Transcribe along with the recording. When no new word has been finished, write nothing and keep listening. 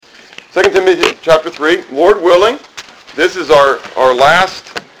2 Timothy chapter 3, Lord willing, this is our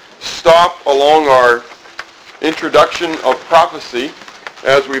last stop along our introduction of prophecy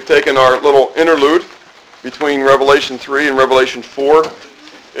as we've taken our little interlude between Revelation 3 and Revelation 4.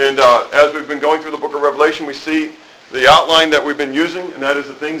 And as we've been going through the book of Revelation, we see the outline that we've been using, and that is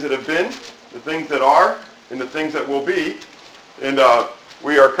the things that have been, the things that are, and the things that will be. And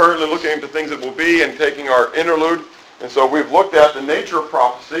we are currently looking at the things that will be and taking our interlude. And so we've looked at the nature of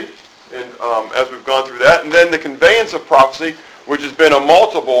prophecy, and as we've gone through that, and then the conveyance of prophecy, which has been a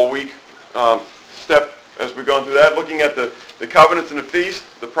multiple week step as we've gone through that, looking at the covenants and the feast,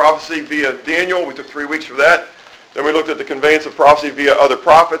 the prophecy via Daniel. We took 3 weeks for that. Then we looked at the conveyance of prophecy via other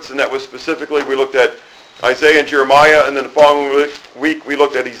prophets, and that was specifically, we looked at Isaiah and Jeremiah, and then the following week we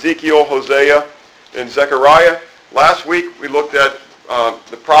looked at Ezekiel, Hosea, and Zechariah. Last week we looked at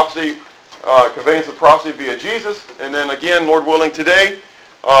the prophecy, conveyance of prophecy via Jesus, and then again, Lord willing, today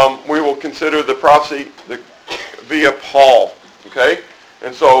we will consider the prophecy via Paul. Okay,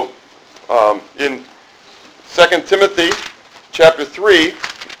 and so in 2 Timothy chapter 3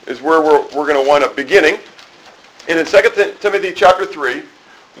 is where we're going to wind up beginning, and in 2 Timothy chapter 3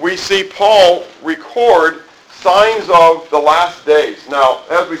 we see Paul record signs of the last days. Now,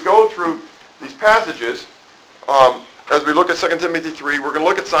 as we go through these passages, as we look at 2 Timothy 3, we're going to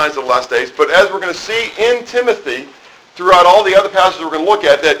look at signs of the last days. But as we're going to see in Timothy, throughout all the other passages we're going to look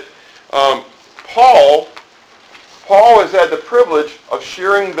at, that Paul has had the privilege of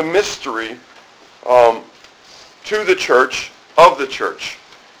sharing the mystery to the church, of the church,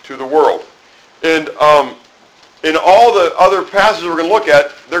 to the world. And in all the other passages we're going to look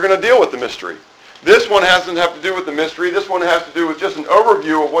at, they're going to deal with the mystery. This one doesn't have to do with the mystery. This one has to do with just an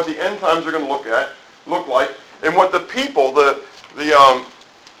overview of what the end times are going to look like, and what the people, the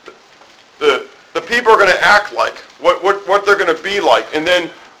people are going to act like, what they're going to be like, and then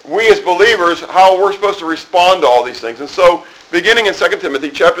we as believers, how we're supposed to respond to all these things. And so, beginning in 2 Timothy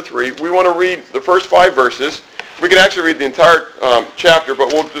chapter 3, we want to read the first 5 verses. We can actually read the entire chapter,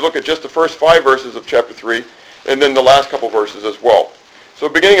 but we'll look at just the first 5 verses of chapter 3, and then the last couple verses as well. So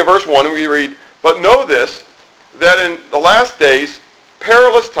beginning at verse 1, we read, "But know this, that in the last days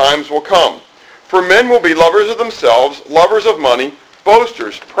perilous times will come. For men will be lovers of themselves, lovers of money,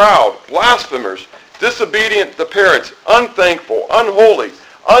 boasters, proud, blasphemers, disobedient to parents, unthankful, unholy,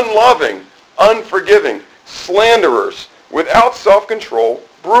 unloving, unforgiving, slanderers, without self-control,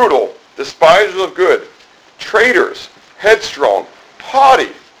 brutal, despisers of good, traitors, headstrong,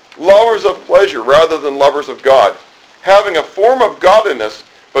 haughty, lovers of pleasure rather than lovers of God, having a form of godliness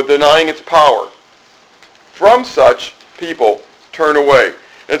but denying its power. From such people turn away."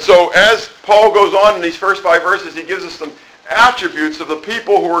 And so as Paul goes on in these first 5 verses, he gives us some attributes of the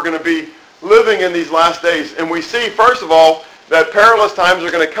people who are going to be living in these last days. And we see, first of all, that perilous times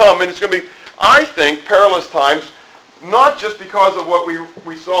are going to come. And it's going to be, I think, perilous times, not just because of what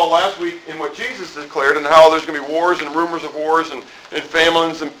we saw last week in what Jesus declared and how there's going to be wars and rumors of wars and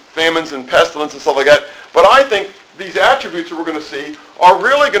famines and pestilence and stuff like that. But I think these attributes that we're going to see are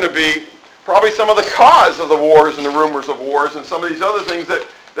really going to be probably some of the cause of the wars and the rumors of wars and some of these other things that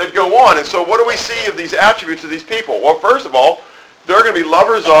go on. And so what do we see of these attributes of these people? Well, first of all, they're going to be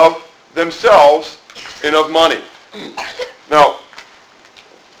lovers of themselves and of money. Now,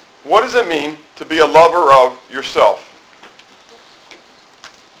 what does it mean to be a lover of yourself?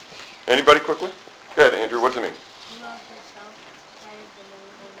 Anybody quickly? Go ahead, Andrew. What does it mean?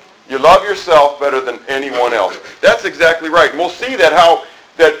 You love yourself better than anyone else. That's exactly right. And we'll see that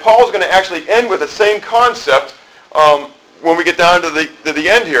Paul's going to actually end with the same concept when we get down to the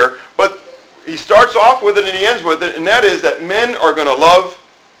end here. But he starts off with it and he ends with it, and that is that men are going to love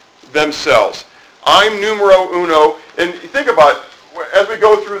themselves. I'm numero uno. And think about, as we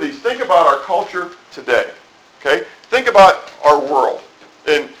go through these, think about our culture today. Okay? Think about our world,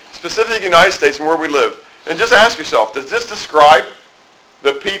 and specifically the United States and where we live. And just ask yourself, does this describe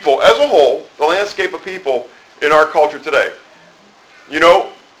the people as a whole, the landscape of people in our culture today? You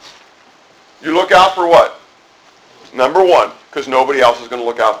know, you look out for what? Number one, because nobody else is going to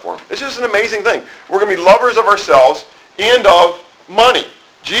look out for them. It's just an amazing thing. We're going to be lovers of ourselves and of money.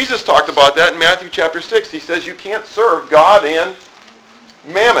 Jesus talked about that in Matthew chapter 6. He says you can't serve God and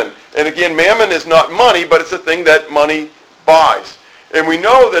mammon. And again, mammon is not money, but it's a thing that money buys. And we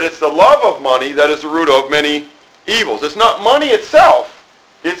know that it's the love of money that is the root of many evils. It's not money itself.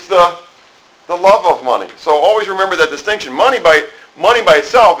 It's the love of money. So always remember that distinction. Money by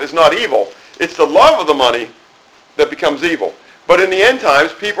itself is not evil. It's the love of the money that becomes evil. But in the end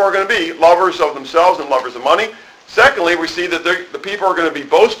times, people are going to be lovers of themselves and lovers of money. Secondly, we see that the people are going to be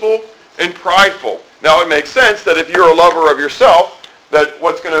boastful and prideful. Now, it makes sense that if you're a lover of yourself, that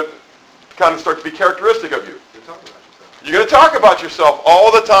what's going to kind of start to be characteristic of you. You're going to talk about yourself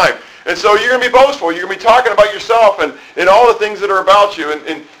all the time. And so you're going to be boastful. You're going to be talking about yourself and all the things that are about you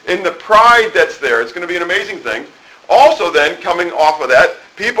and the pride that's there. It's going to be an amazing thing. Also then, coming off of that,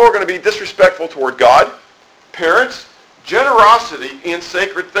 people are going to be disrespectful toward God, parents, generosity, and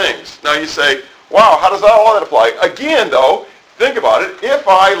sacred things. Now you say, wow, how does all that apply? Again, though, think about it. If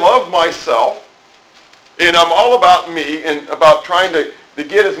I love myself and I'm all about me and about trying to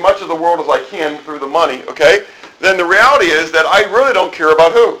get as much of the world as I can through the money, okay, then the reality is that I really don't care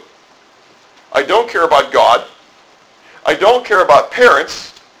about who? I don't care about God. I don't care about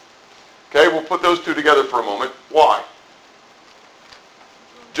parents. Okay, we'll put those two together for a moment. Why?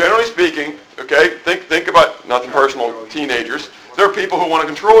 Generally speaking, okay, think about, nothing personal, teenagers. There are people who want to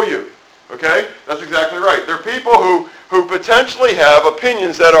control you. Okay? That's exactly right. There are people who potentially have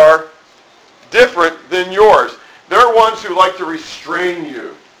opinions that are different than yours. They're ones who like to restrain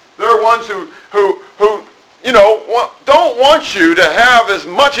you. They're ones who don't want you to have as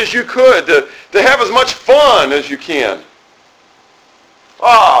much as you could, to have as much fun as you can.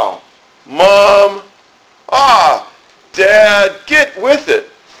 Oh, Mom, Dad, get with it.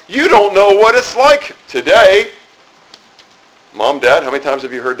 You don't know what it's like today. Mom, Dad, how many times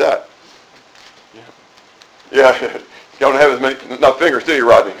have you heard that? Yeah. You don't have enough fingers, do you,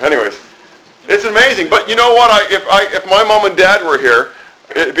 Rodney? Anyways, it's amazing. But you know what? If my mom and dad were here,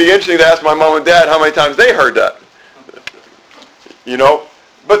 it'd be interesting to ask my mom and dad how many times they heard that. You know?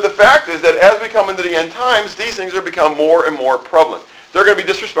 But the fact is that as we come into the end times, these things are become more and more prevalent. They're going to be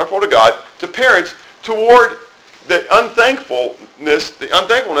disrespectful to God, to parents, toward the unthankfulness. The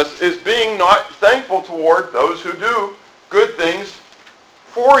unthankfulness is being not thankful toward those who do good things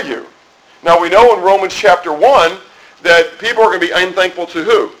for you. Now we know in Romans chapter 1 that people are going to be unthankful to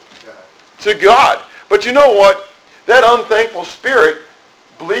who? God. To God. But you know what? That unthankful spirit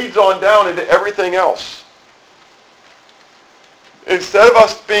bleeds on down into everything else. Instead of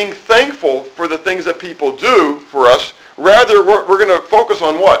us being thankful for the things that people do for us, rather we're going to focus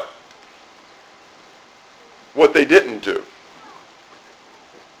on what? What they didn't do.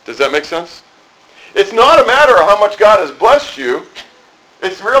 Does that make sense? It's not a matter of how much God has blessed you.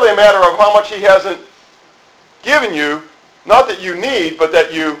 It's really a matter of how much he hasn't given you, not that you need, but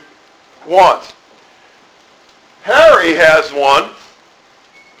that you want. Harry has one.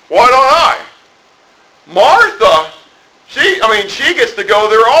 Why don't I? Martha, she gets to go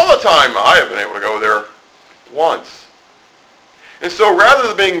there all the time. I haven't been able to go there once. And so rather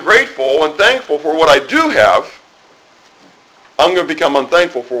than being grateful and thankful for what I do have, I'm going to become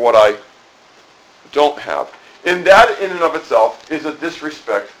unthankful for what I don't have. And that in and of itself is a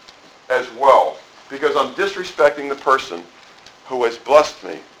disrespect as well, because I'm disrespecting the person who has blessed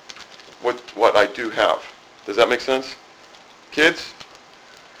me with what I do have. Does that make sense? Kids,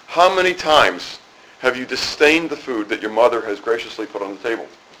 how many times have you disdained the food that your mother has graciously put on the table?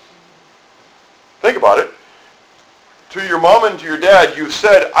 Think about it. To your mom and to your dad, you've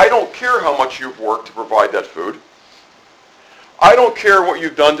said, I don't care how much you've worked to provide that food. I don't care what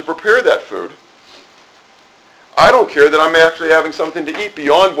you've done to prepare that food. I don't care that I'm actually having something to eat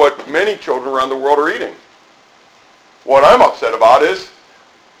beyond what many children around the world are eating. What I'm upset about is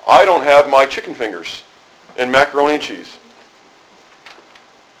I don't have my chicken fingers and macaroni and cheese.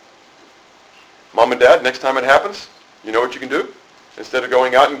 Mom and Dad, next time it happens, you know what you can do? Instead of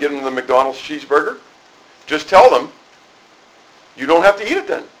going out and getting them the McDonald's cheeseburger, just tell them you don't have to eat it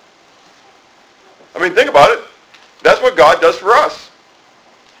then. I mean, think about it. That's what God does for us.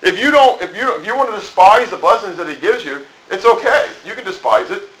 If you want to despise the blessings that he gives you, it's okay. You can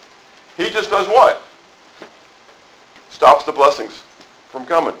despise it. He just does what? Stops the blessings from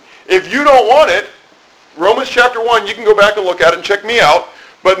coming. If you don't want it, Romans chapter 1, you can go back and look at it and check me out,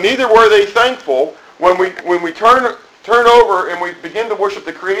 but neither were they thankful. When we turn over and we begin to worship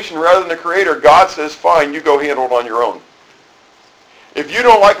the creation rather than the creator, God says, fine, you go handle it on your own. If you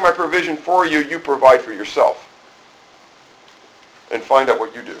don't like my provision for you, you provide for yourself. And find out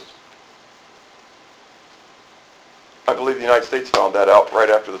what you do. I believe the United States found that out right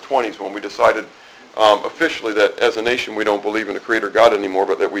after the 20s when we decided officially that as a nation we don't believe in the Creator God anymore,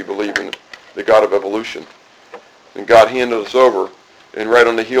 but that we believe in the God of evolution. And God handed us over, and right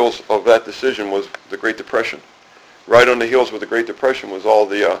on the heels of that decision was the Great Depression. Right on the heels of the Great Depression was all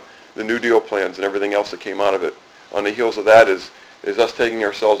the New Deal plans and everything else that came out of it. On the heels of that is us taking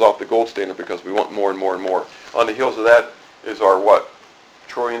ourselves off the gold standard because we want more and more and more. On the heels of that is our what?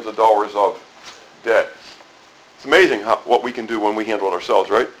 Trillions of dollars of debt. It's amazing what we can do when we handle it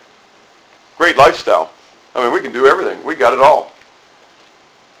ourselves, right? Great lifestyle. I mean, we can do everything. We got it all.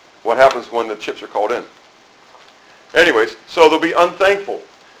 What happens when the chips are called in? Anyways, so they'll be unthankful.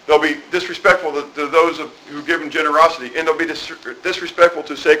 They'll be disrespectful to those who give in generosity, and they'll be disrespectful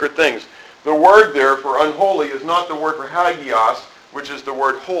to sacred things. The word there for unholy is not the word for hagios, which is the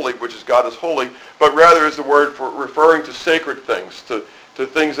word holy, which is God is holy, but rather is the word for referring to sacred things, to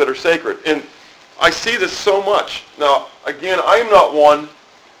things that are sacred. And I see this so much. Now, again, I am not one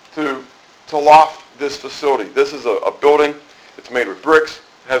to loft this facility. This is a building. It's made with bricks,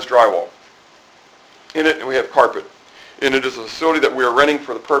 has drywall in it, and we have carpet. And it is a facility that we are renting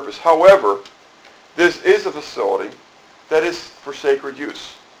for the purpose. However, this is a facility that is for sacred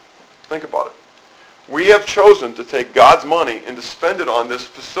use. Think about it. We have chosen to take God's money and to spend it on this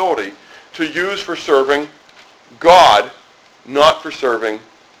facility to use for serving God, not for serving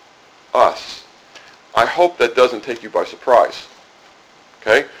us. I hope that doesn't take you by surprise.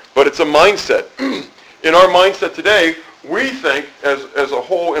 Okay? But it's a mindset. In our mindset today, we think, as a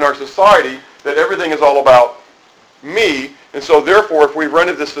whole in our society, that everything is all about me, and so therefore if we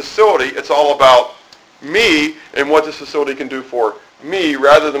rented this facility, it's all about me and what this facility can do for me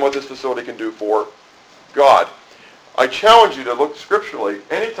rather than what this facility can do for God. I challenge you to look scripturally.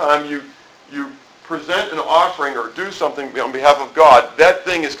 Anytime you present an offering or do something on behalf of God, that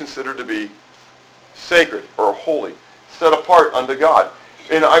thing is considered to be sacred or holy, set apart unto God.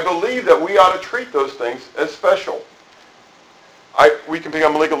 And I believe that we ought to treat those things as special. We can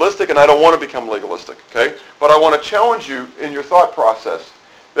become legalistic, and I don't want to become legalistic, okay? But I want to challenge you in your thought process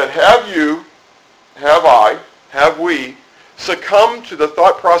that have we succumbed to the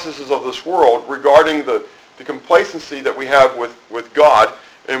thought processes of this world regarding the complacency that we have with God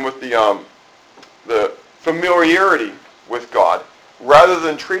and with the familiarity with God, rather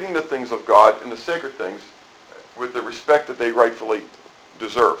than treating the things of God and the sacred things with the respect that they rightfully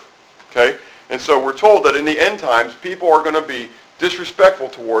deserve, okay? And so we're told that in the end times, people are going to be disrespectful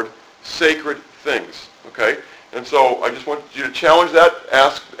toward sacred things, okay? And so I just want you to challenge that,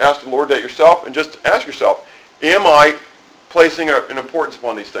 ask the Lord that yourself, and just ask yourself, am I placing an importance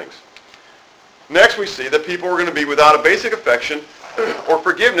upon these things? Next we see that people are going to be without a basic affection or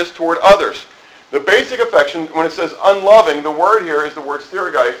forgiveness toward others. The basic affection, when it says unloving, the word here is the word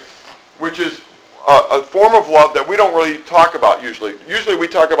stergai, which is a form of love that we don't really talk about usually. Usually we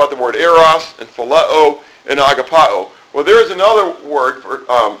talk about the word eros and phileo and agapao. Well, there is another word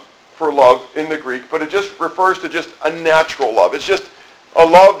for love in the Greek, but it just refers to just a natural love. It's just a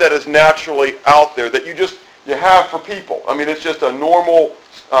love that is naturally out there that you have for people. I mean, it's just a normal,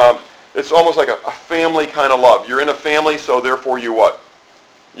 it's almost like a family kind of love. You're in a family, so therefore you what?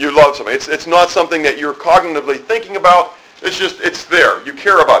 You love somebody. It's not something that you're cognitively thinking about. It's there. You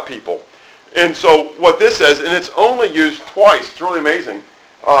care about people. And so what this says, and it's only used twice. It's really amazing.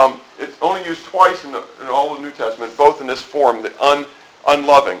 It's only used twice in all the New Testament, both in this form, the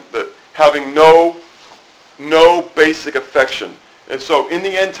unloving, the having no basic affection. And so in the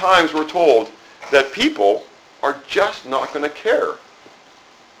end times, we're told that people are just not going to care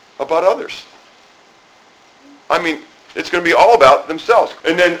about others. I mean, it's going to be all about themselves.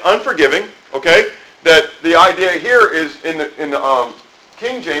 And then unforgiving, okay, that the idea here is in the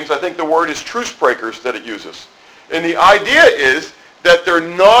King James, I think the word is truce breakers that it uses. And the idea is that they're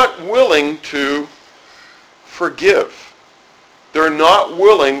not willing to forgive. They're not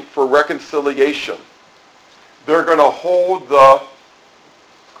willing for reconciliation. They're going to hold the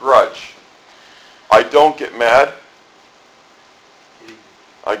grudge. I don't get mad.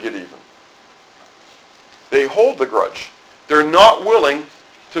 I get even. They hold the grudge. They're not willing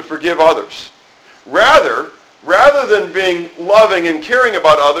to forgive others. Rather than being loving and caring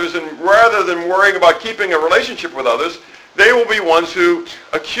about others, and rather than worrying about keeping a relationship with others, they will be ones who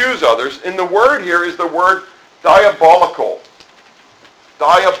accuse others. And the word here is the word diabolical.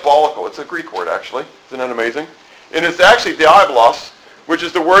 Diabolical. It's a Greek word, actually. Isn't that amazing? And it's actually diabolos, which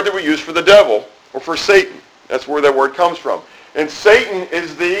is the word that we use for the devil, or for Satan. That's where that word comes from. And Satan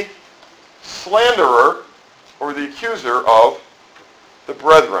is the slanderer, or the accuser of the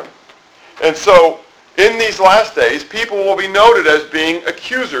brethren. And so, in these last days, people will be noted as being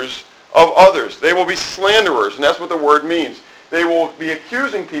accusers of others. They will be slanderers, and that's what the word means. They will be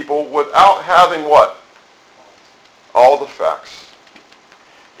accusing people without having what? All the facts.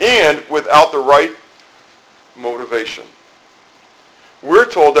 And without the right motivation. We're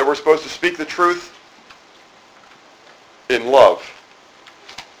told that we're supposed to speak the truth in love.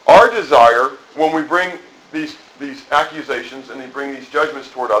 Our desire, when we bring these accusations and we bring these judgments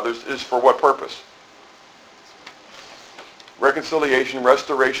toward others, is for what purpose? Reconciliation,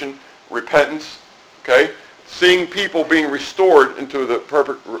 restoration, repentance, okay? Seeing people being restored into the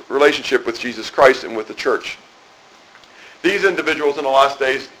perfect relationship with Jesus Christ and with the church. These individuals in the last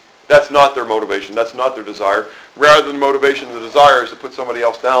days, That's not their motivation. That's not their desire. Rather, the motivation and the desire is to put somebody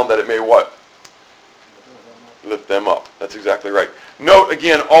else down that it may what? Lift them up. That's exactly right. Note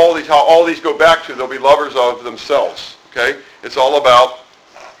again how all these go back to they'll be lovers of themselves. Okay? It's all about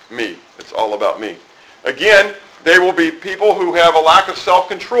me. It's all about me. Again, they will be people who have a lack of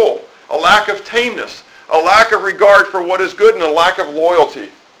self-control, a lack of tameness, a lack of regard for what is good, and a lack of loyalty.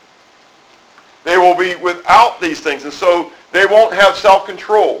 They will be without these things, and so they won't have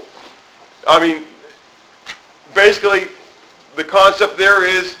self-control. I mean, basically, the concept there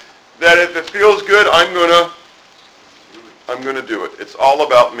is that if it feels good, I'm gonna do it. It's all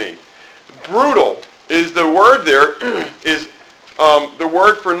about me. Brutal is the word there, is the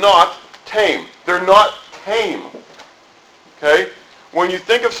word for not tame. They're not tame. Okay? When you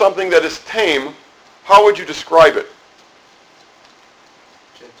think of something that is tame, how would you describe it?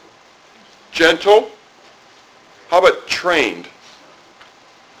 Gentle? How about trained?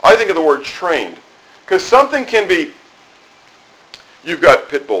 I think of the word trained. Because something can be, you've got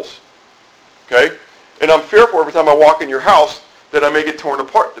pit bulls. Okay? And I'm fearful every time I walk in your house that I may get torn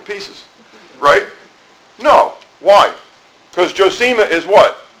apart to pieces. Right? No. Why? Because Josema is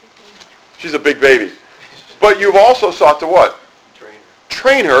what? She's a big baby. But you've also sought to what?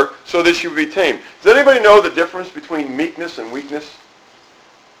 Train her so that she would be tamed. Does anybody know the difference between meekness and weakness?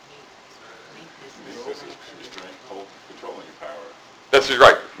 Meekness is strength, controlling your power. That's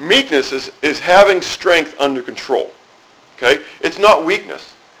right. Meekness is having strength under control. Okay? It's not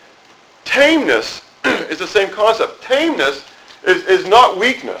weakness. Tameness is the same concept. Tameness is not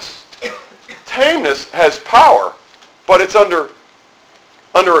weakness. Tameness has power, but it's under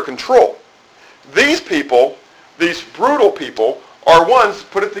a control. These people, these brutal people, are ones,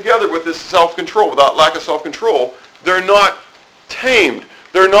 put it together with this self-control, without lack of self-control. They're not tamed.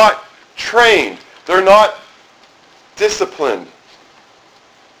 They're not trained. They're not disciplined.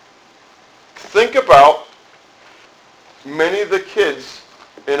 Think about many of the kids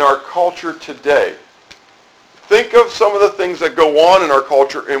in our culture today. Think of some of the things that go on in our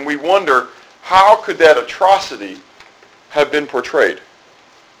culture, and we wonder, how could that atrocity have been portrayed?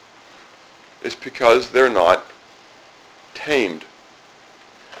 It's because they're not tamed.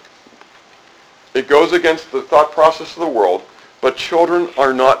 It goes against the thought process of the world, but children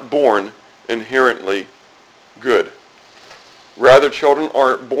are not born inherently good. Rather, children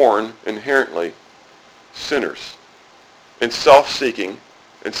are born inherently sinners and self-seeking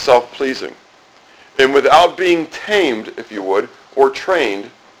and self-pleasing. And without being tamed, if you would, or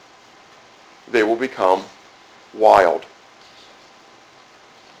trained, they will become wild.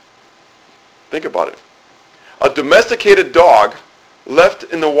 Think about it. A domesticated dog left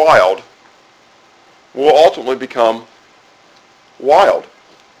in the wild will ultimately become wild.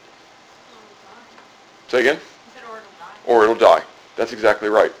 Say again? Or it'll die. That's exactly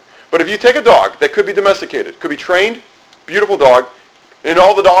right. But if you take a dog that could be domesticated, could be trained, beautiful dog, in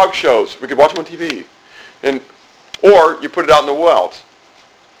all the dog shows, we could watch them on TV, or you put it out in the wild.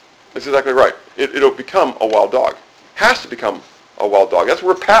 That's exactly right. It'll become a wild dog. Has to become a wild dog. That's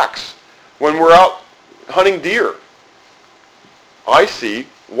where packs, when we're out hunting deer, I see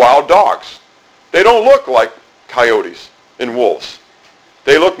wild dogs. They don't look like coyotes and wolves.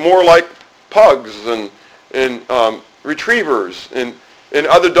 They look more like pugs and retrievers and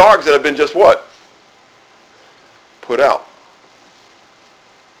other dogs that have been just what? Put out.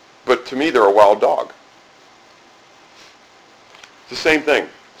 But to me, they're a wild dog. It's the same thing.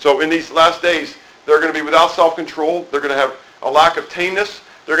 So in these last days, they're going to be without self-control. They're going to have a lack of tameness.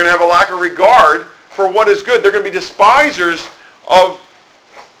 They're going to have a lack of regard for what is good. They're going to be despisers of,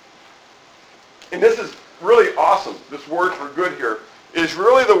 and this is really awesome, this word for good here, is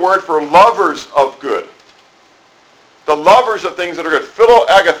really the word for lovers of good. The lovers of things that are good.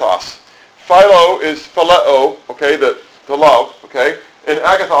 Philo-agathos. Philo is phileo, okay, the love, okay, and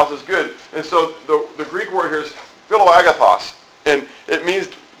agathos is good. And so the Greek word here is philo-agathos, and it means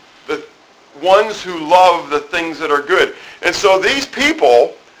the ones who love the things that are good. And so these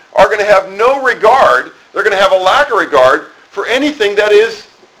people are going to have no regard, they're going to have a lack of regard for anything that is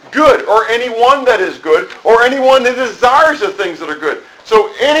good, or anyone that is good, or anyone that desires the things that are good.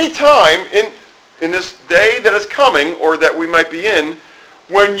 So any time in this day that is coming, or that we might be in,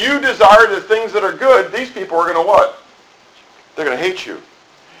 when you desire the things that are good, these people are going to what? They're going to hate you.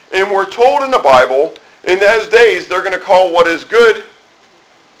 And we're told in the Bible, in those days, they're going to call what is good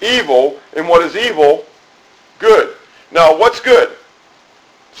evil, and what is evil good. Now, what's good?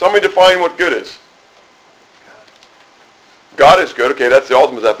 Somebody define what good is. God is good. Okay, that's the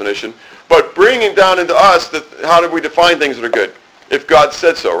ultimate definition. But bringing it down into us, how do we define things that are good? If God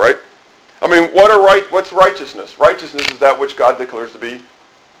said so, right? I mean, what's righteousness? Righteousness is that which God declares to be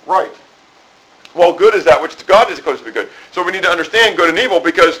Right. Well, good is that which to God is supposed to be good. So we need to understand good and evil,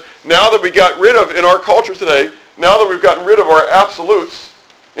 because now that we got rid of, in our culture today, now that we've gotten rid of our absolutes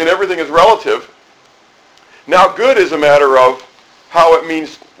and everything is relative, now good is a matter of how it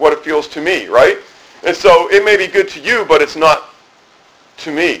means what it feels to me, right? And so it may be good to you, but it's not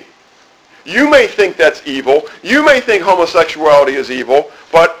to me. You may think that's evil. You may think homosexuality is evil,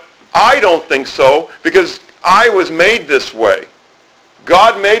 but I don't think so, because I was made this way.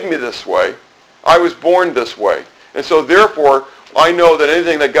 God made me this way. I was born this way. And so therefore, I know that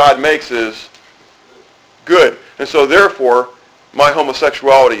anything that God makes is good. And so therefore, my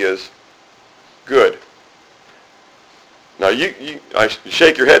homosexuality is good. Now, you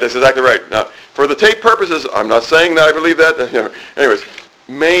shake your head. That's exactly right. Now, for the tape purposes, I'm not saying that I believe that. Anyways,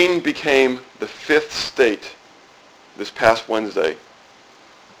 Maine became the 5th state this past Wednesday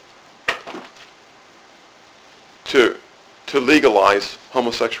to legalize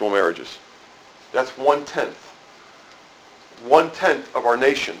homosexual marriages. That's 1/10. 1/10 of our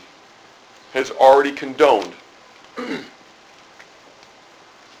nation has already condoned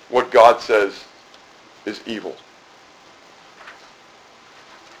what God says is evil.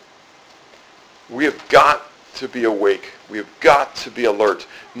 We have got to be awake. We have got to be alert.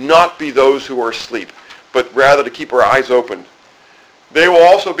 Not be those who are asleep, but rather to keep our eyes open. They will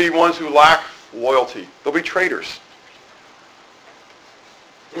also be ones who lack loyalty. They'll be traitors.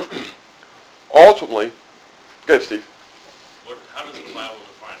 Ultimately, go ahead, Steve. How does the Bible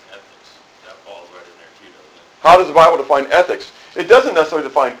define ethics? That falls right in there too, doesn't it? How does the Bible define ethics? It doesn't necessarily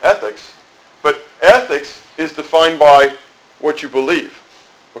define ethics, but ethics is defined by what you believe.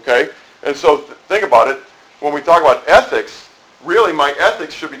 Okay? And so think about it. When we talk about ethics, really my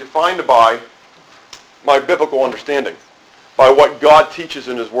ethics should be defined by my biblical understanding, by what God teaches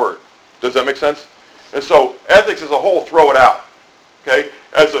in His Word. Does that make sense? And so ethics as a whole, throw it out. Okay?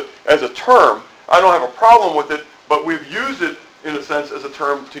 As a term, I don't have a problem with it, but we've used it in a sense as a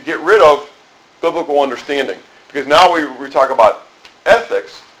term to get rid of biblical understanding. Because now we talk about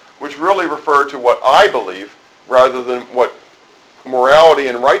ethics, which really refer to what I believe rather than what morality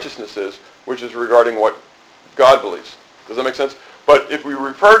and righteousness is, which is regarding what God believes. Does that make sense? But if we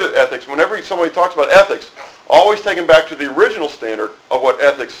refer to ethics, whenever somebody talks about ethics, always take them back to the original standard of what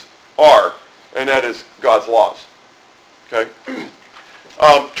ethics are, and that is God's laws. Okay?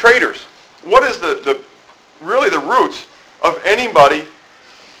 Traitors. What is really the roots of anybody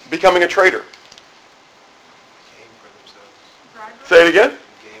becoming a traitor? Gain for themselves. Say it again?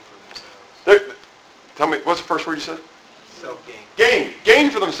 Gain for themselves. Tell me, what's the first word you said? Self-gain.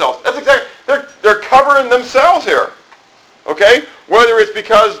 Gain for themselves. That's exactly, they're covering themselves here. Okay? Whether it's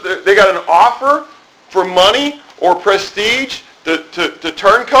because they got an offer for money or prestige to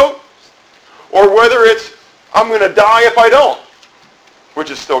turncoat, or whether it's, I'm going to die if I don't, which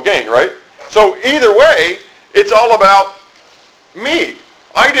is still gain, right? So either way, it's all about me.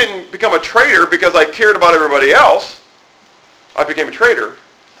 I didn't become a traitor because I cared about everybody else. I became a traitor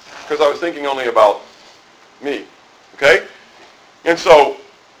because I was thinking only about me. Okay? And so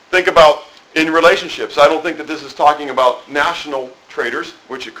think about in relationships. I don't think that this is talking about national traitors,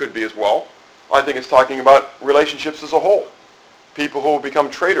 which it could be as well. I think it's talking about relationships as a whole. People who will become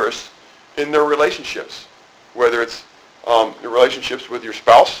traitorous in their relationships, whether it's your relationships with your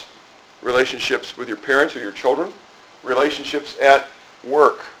spouse, relationships with your parents or your children, relationships at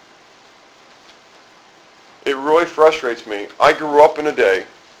work. It really frustrates me. I grew up in a day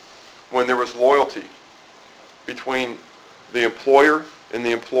when there was loyalty between the employer and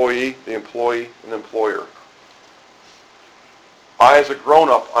the employee and the employer. As a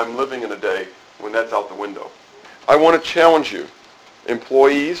grown-up, I'm living in a day when that's out the window. I want to challenge you,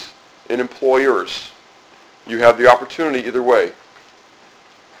 employees and employers. You have the opportunity either way.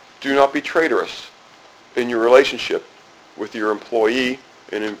 Do not be traitorous in your relationship with your employee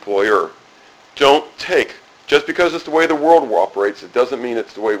and employer. Don't take, just because it's the way the world operates, it doesn't mean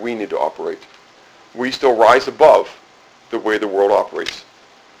it's the way we need to operate. We still rise above the way the world operates.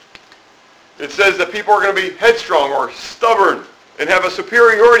 It says that people are going to be headstrong or stubborn and have a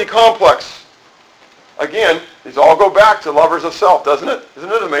superiority complex. Again, these all go back to lovers of self, doesn't it?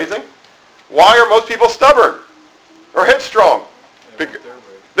 Isn't it amazing? Why are most people stubborn or headstrong?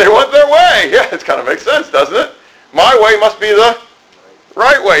 They want their way. Yeah, it kind of makes sense, doesn't it? My way must be the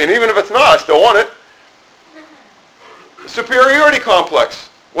right way, and even if it's not, I still want it. Superiority complex.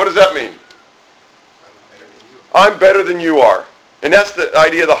 What does that mean? I'm better than you are. And that's the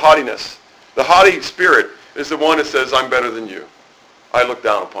idea of the haughtiness. The haughty spirit is the one that says, I'm better than you. I look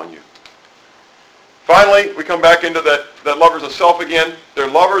down upon you. Finally, we come back into that lovers of self again. They're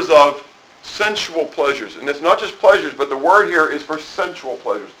lovers of sensual pleasures. And it's not just pleasures, but the word here is for sensual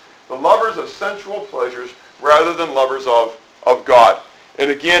pleasures. The lovers of sensual pleasures rather than lovers of God.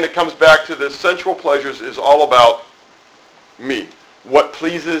 And again, it comes back to this sensual pleasures is all about me. What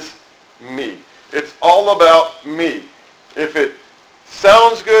pleases me. It's all about me. If it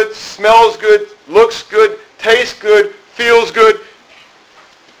sounds good, smells good, looks good, tastes good, feels good,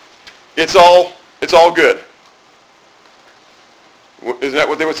 it's all good. Isn't that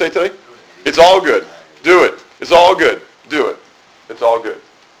what they would say today? It's all good. Do it. It's all good. Do it. It's all good.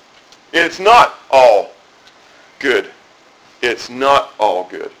 It's not all good. It's not all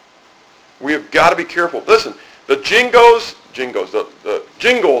good. We have got to be careful. Listen, the jingles in the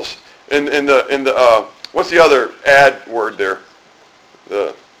what's the other ad word there?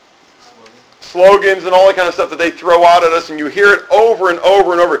 The slogans and all that kind of stuff that they throw out at us, and you hear it over and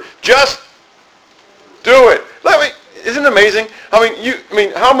over and over. Just do it. Isn't it amazing?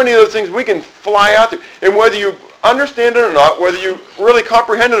 How many of those things we can fly out to, and whether you understand it or not, whether you really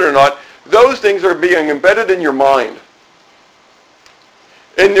comprehend it or not, those things are being embedded in your mind.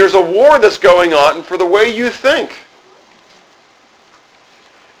 And there's a war that's going on for the way you think.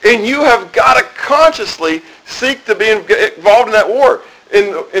 And you have got to consciously seek to be involved in that war.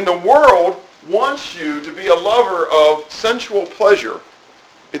 In the world wants you to be a lover of sensual pleasure.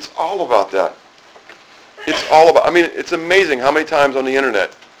 It's all about that. It's all about, it's amazing how many times on the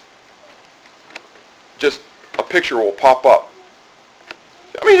internet just a picture will pop up.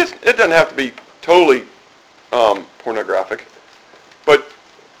 It doesn't have to be totally pornographic, but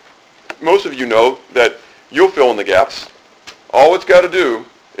most of you know that you'll fill in the gaps. All it's got to do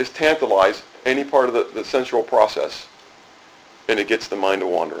is tantalize any part of the sensual process, and it gets the mind to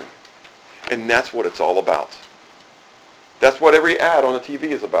wandering. And that's what it's all about. That's what every ad on the TV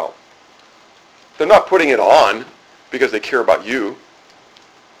is about. They're not putting it on because they care about you.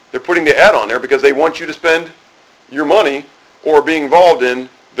 They're putting the ad on there because they want you to spend your money or be involved in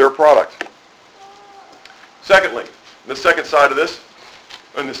their product. Secondly, the second side of this,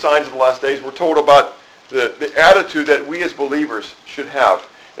 in the signs of the last days, we're told about the attitude that we as believers should have.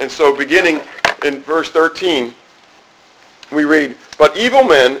 And so beginning in verse 13, we read, "But evil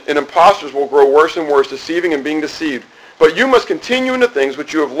men and impostors will grow worse and worse, deceiving and being deceived. But you must continue in the things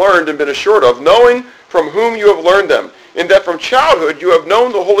which you have learned and been assured of, knowing from whom you have learned them, in that from childhood you have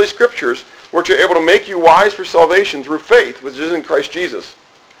known the Holy Scriptures, which are able to make you wise for salvation through faith, which is in Christ Jesus.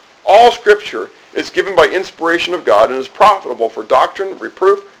 All Scripture is given by inspiration of God and is profitable for doctrine,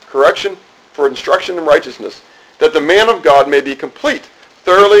 reproof, correction, for instruction in righteousness, that the man of God may be complete,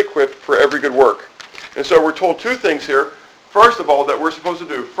 thoroughly equipped for every good work." And so we're told two things here. First of all, that we're supposed to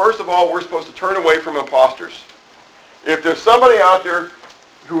do. First of all, we're supposed to turn away from imposters. If there's somebody out there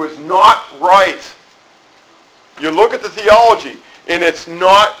who is not right, you look at the theology and it's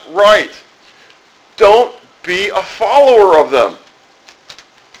not right, don't be a follower of them.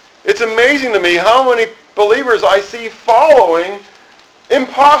 It's amazing to me how many believers I see following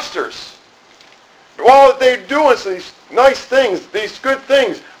imposters. While they're doing these nice things, these good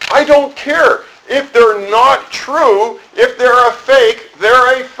things, I don't care. If they're not true, if they're a fake,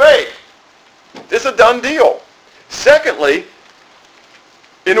 they're a fake. It's a done deal. Secondly,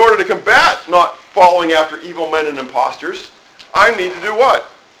 in order to combat not following after evil men and imposters, I need to do what?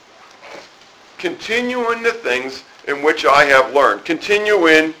 Continue in the things in which I have learned. Continue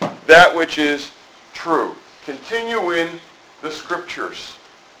in that which is true. Continue in the Scriptures,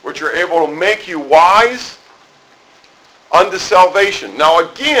 which are able to make you wise unto salvation. Now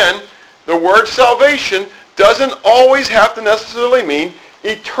again, the word salvation doesn't always have to necessarily mean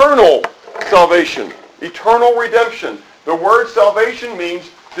eternal salvation, eternal redemption. The word salvation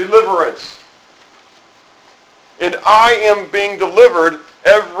means deliverance. And I am being delivered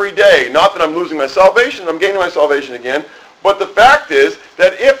every day. Not that I'm losing my salvation, I'm gaining my salvation again. But the fact is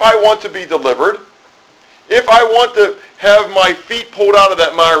that if I want to be delivered, if I want to have my feet pulled out of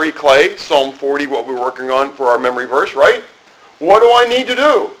that miry clay, Psalm 40, what we're working on for our memory verse, right? What do I need to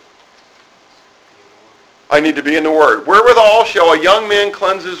do? I need to be in the Word. "Wherewithal shall a young man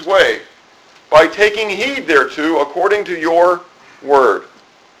cleanse his way? By taking heed thereto according to your word."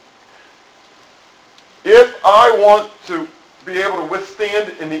 If I want to be able to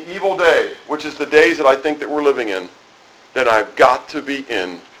withstand in the evil day, which is the days that I think that we're living in, then I've got to be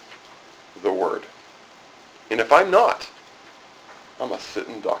in the Word. And if I'm not, I'm a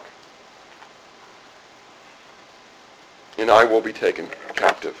sitting duck. And I will be taken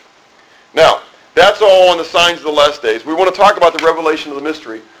captive. Now, that's all on the signs of the last days. We want to talk about the revelation of the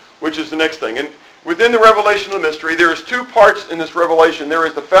mystery, which is the next thing. And within the revelation of the mystery, there is two parts in this revelation. There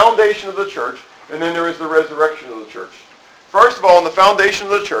is the foundation of the church, and then there is the resurrection of the church. First of all, in the foundation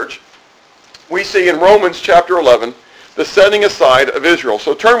of the church, we see in Romans chapter 11 the setting aside of Israel.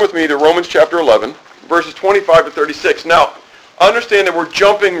 So turn with me to Romans chapter 11, verses 25 to 36. Now, understand that we're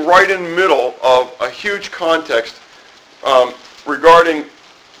jumping right in the middle of a huge context regarding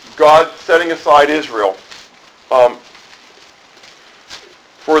God setting aside Israel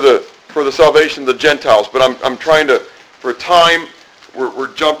for the salvation of the Gentiles. But I'm trying to, for time,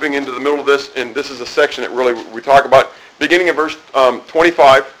 we're jumping into the middle of this, and this is a section that really we talk about. Beginning in verse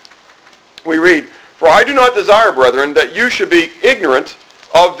 25, we read, "For I do not desire, brethren, that you should be ignorant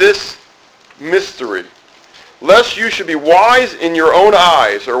of this mystery, lest you should be wise in your own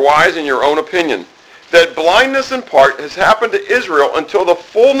eyes," or wise in your own opinion, "that blindness in part has happened to Israel until the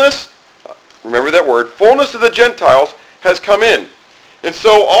fullness," remember that word, "fullness of the Gentiles has come in. And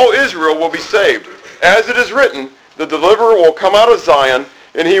so all Israel will be saved. As it is written, the deliverer will come out of Zion,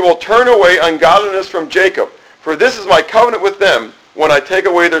 and he will turn away ungodliness from Jacob. For this is my covenant with them when I take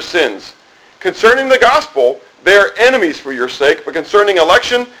away their sins. Concerning the gospel, they are enemies for your sake, but concerning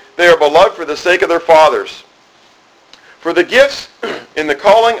election, they are beloved for the sake of their fathers. For the gifts in the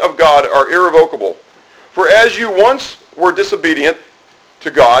calling of God are irrevocable. For as you once were disobedient to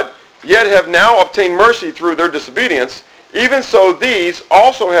God, yet have now obtained mercy through their disobedience, even so these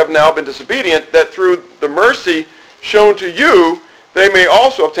also have now been disobedient, that through the mercy shown to you, they may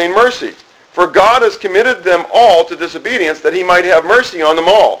also obtain mercy. For God has committed them all to disobedience, that he might have mercy on them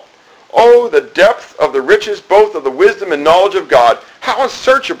all. Oh, the depth of the riches both of the wisdom and knowledge of God! How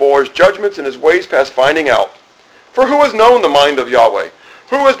unsearchable are his judgments and his ways past finding out! For who has known the mind of Yahweh?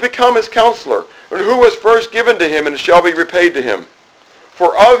 Who has become his counselor? And who was first given to him, and it shall be repaid to him?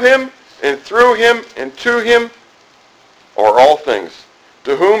 For of him, and through him, and to him are all things,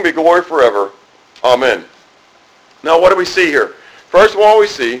 to whom be glory forever. Amen." Now what do we see here? First of all, we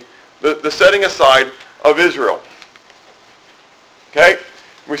see the setting aside of Israel. Okay?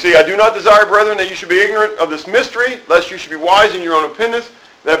 We see, "I do not desire, brethren, that you should be ignorant of this mystery, lest you should be wise in your own opinions,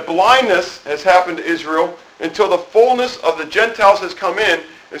 that blindness has happened to Israel until the fullness of the Gentiles has come in,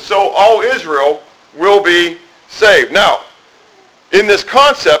 and so all Israel will be saved." Now, in this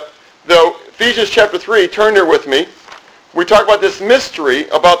concept, though, Ephesians chapter 3, turn there with me, we talk about this mystery,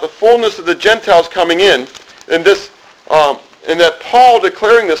 about the fullness of the Gentiles coming in, and this, and that Paul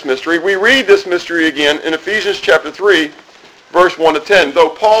declaring this mystery. We read this mystery again in Ephesians chapter 3, verse 1 to 10. Though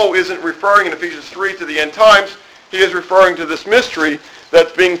Paul isn't referring in Ephesians 3 to the end times, he is referring to this mystery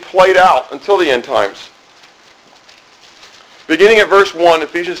that's being played out until the end times. Beginning at verse 1,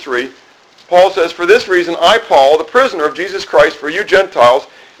 Ephesians 3, Paul says, "For this reason I, Paul, the prisoner of Jesus Christ for you Gentiles,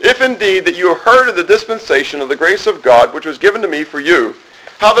 if indeed that you have heard of the dispensation of the grace of God, which was given to me for you,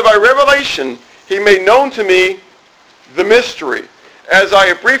 how that by revelation he made known to me the mystery, as I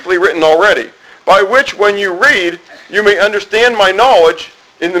have briefly written already, by which when you read, you may understand my knowledge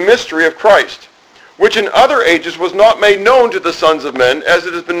in the mystery of Christ, which in other ages was not made known to the sons of men, as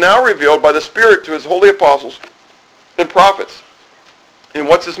it has been now revealed by the Spirit to his holy apostles and prophets." And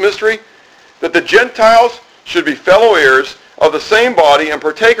what's this mystery? That the Gentiles should be fellow heirs of the same body and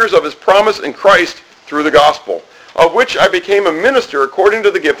partakers of his promise in Christ through the gospel, of which I became a minister according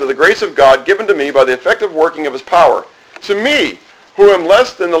to the gift of the grace of God given to me by the effective working of his power. To me, who am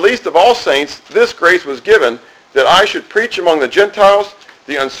less than the least of all saints, this grace was given, that I should preach among the Gentiles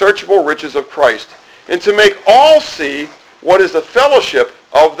the unsearchable riches of Christ, and to make all see what is the fellowship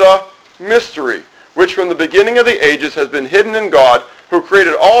of the mystery, which from the beginning of the ages has been hidden in God, who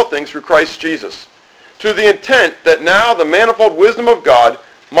created all things through Christ Jesus, to the intent that now the manifold wisdom of God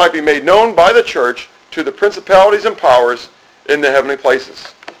might be made known by the church to the principalities and powers in the heavenly places.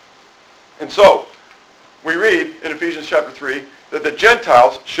 And so, we read in Ephesians chapter 3 that the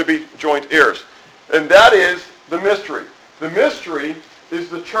Gentiles should be joint heirs. And that is the mystery. The mystery is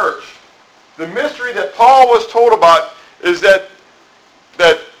the church. The mystery that Paul was told about is that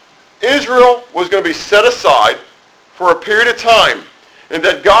Israel was going to be set aside for a period of time, and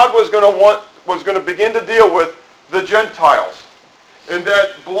that God was going to begin to deal with the Gentiles, and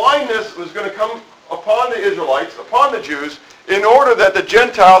that blindness was going to come upon the Israelites, upon the Jews, in order that the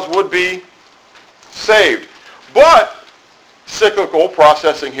Gentiles would be saved. But, cyclical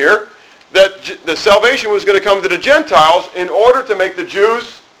processing here, that the salvation was going to come to the Gentiles in order to make the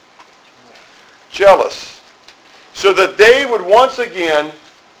Jews jealous, so that they would once again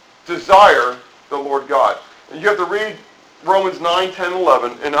desire the Lord God. And you have to read Romans 9, 10,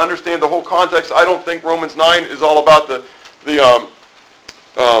 11 and understand the whole context. I don't think Romans 9 is all about the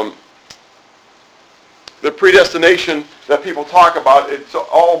predestination that people talk about. It's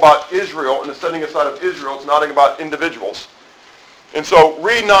all about Israel and the setting aside of Israel. It's not about individuals. And so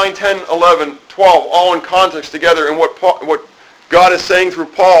read 9, 10, 11, 12, all in context together, and what God is saying through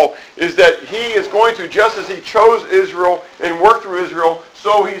Paul is that he is going to, just as he chose Israel and worked through Israel,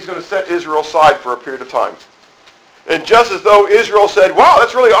 so he's going to set Israel aside for a period of time. And just as though Israel said, wow,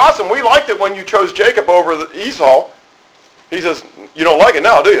 that's really awesome. We liked it when you chose Jacob over Esau. He says, you don't like it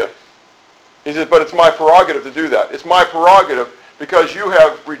now, do you? He says, but it's my prerogative to do that. It's my prerogative because you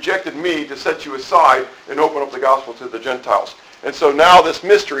have rejected me to set you aside and open up the gospel to the Gentiles. And so now this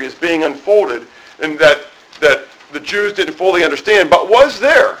mystery is being unfolded, and that the Jews didn't fully understand, but was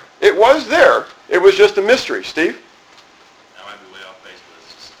there. It was there. It was just a mystery. Steve? I might be way off base, but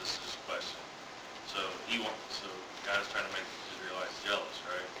this is a question. So God is trying to make the Israelites jealous,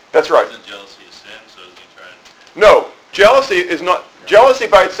 right? That's right. Isn't jealousy a sin? So is he trying? No, jealousy is not. Jealousy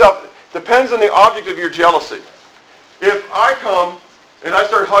by itself depends on the object of your jealousy. If I come and I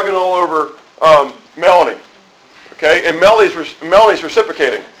start hugging all over Melanie, okay, and Melanie's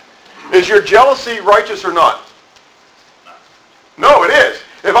reciprocating, is your jealousy righteous or not? No, it is.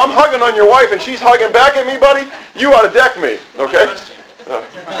 If I'm hugging on your wife and she's hugging back at me, buddy, you ought to deck me, okay?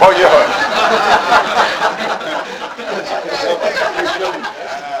 Oh, yeah.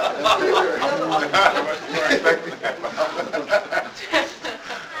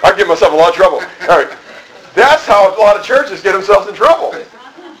 I give myself a lot of trouble. All right. That's how a lot of churches get themselves in trouble.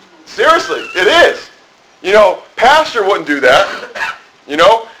 Seriously, it is. You know, pastor wouldn't do that. You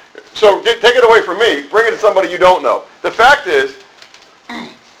know? So take it away from me. Bring it to somebody you don't know. The fact is,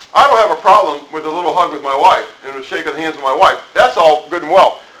 I don't have a problem with a little hug with my wife and a shake of the hands with my wife. That's all good and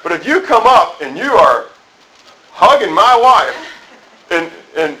well. But if you come up and you are hugging my wife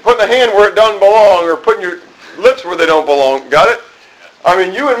and putting a hand where it doesn't belong or putting your lips where they don't belong, got it? I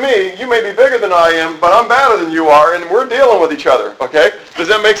mean, you and me, you may be bigger than I am, but I'm badder than you are, and we're dealing with each other, okay? Does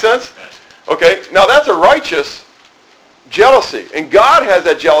that make sense? Okay, now that's a righteous jealousy, and God has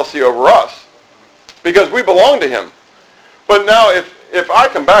that jealousy over us because we belong to him. But now if I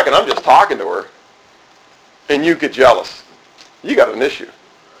come back and I'm just talking to her and you get jealous, you got an issue,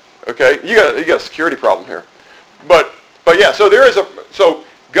 okay? You got a security problem here. But yeah, so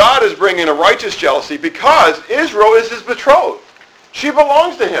God is bringing a righteous jealousy because Israel is his betrothed. She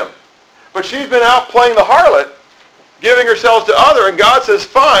belongs to him. But she's been out playing the harlot, giving herself to other, and God says,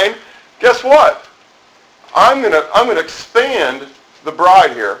 fine, guess what? I'm gonna expand the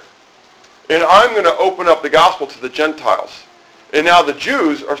bride here, and I'm going to open up the gospel to the Gentiles. And now the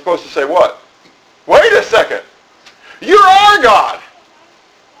Jews are supposed to say what? Wait a second. You're our God.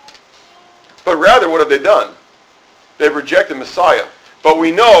 But rather, what have they done? They've rejected Messiah. But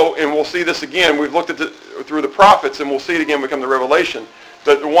we know, and we'll see this again, we've looked at through the prophets, and we'll see it again when we come to Revelation,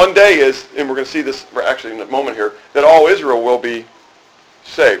 that one day is, and we're going to see this actually in a moment here, that all Israel will be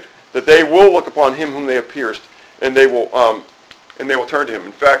saved. That they will look upon him whom they have pierced, and they will turn to him.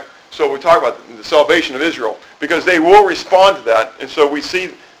 In fact, so we talk about the salvation of Israel, because they will respond to that, and so we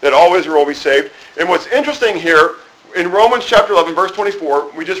see that all Israel will be saved. And what's interesting here, in Romans chapter 11, verse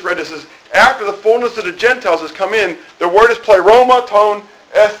 24, we just read this, is after the fullness of the Gentiles has come in, the word is pleroma ton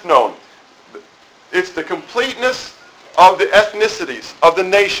ethnon. It's the completeness of the ethnicities, of the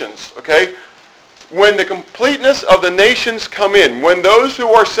nations, okay? When the completeness of the nations come in, when those who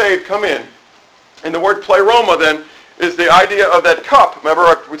are saved come in, and the word pleroma then is the idea of that cup.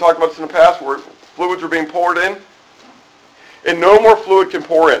 Remember we talked about this in the past where fluids were being poured in? And no more fluid can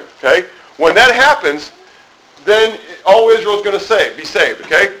pour in, okay? When that happens, then all Israel is going to be saved,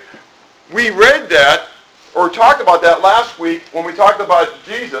 okay? We read that, or talked about that last week when we talked about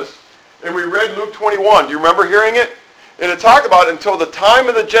Jesus, and we read Luke 21. Do you remember hearing it? And it talked about until the time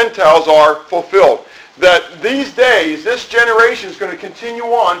of the Gentiles are fulfilled. That these days, this generation is going to continue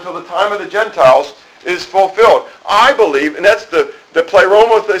on until the time of the Gentiles is fulfilled. I believe, and that's the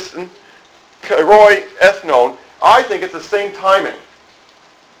pleromethon, kairoi ethnon, I think it's the same timing.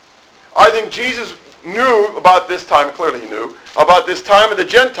 I think Jesus knew about this time, clearly he knew, about this time of the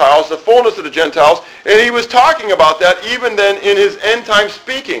Gentiles, the fullness of the Gentiles, and he was talking about that even then in his end time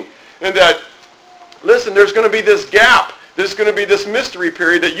speaking. And that, listen, there's going to be this gap. There's going to be this mystery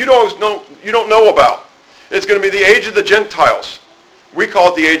period that you don't know about. It's going to be the age of the Gentiles. We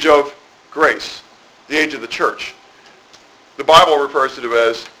call it the age of grace, the age of the church. The Bible refers to it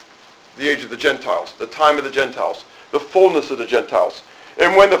as the age of the Gentiles, the time of the Gentiles, the fullness of the Gentiles.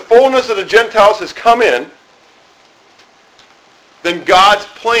 And when the fullness of the Gentiles has come in, then God's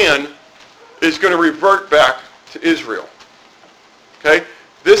plan is going to revert back to Israel. Okay?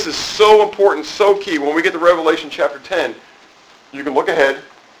 This is so important, so key. When we get to Revelation chapter 10, you can look ahead,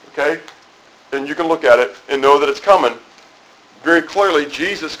 okay? And you can look at it and know that it's coming. Very clearly,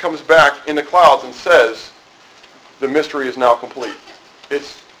 Jesus comes back in the clouds and says, the mystery is now complete.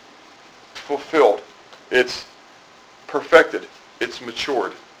 It's fulfilled. It's perfected. it's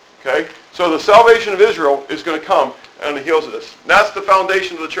matured. Okay? So the salvation of Israel is going to come on the heels of this. That's the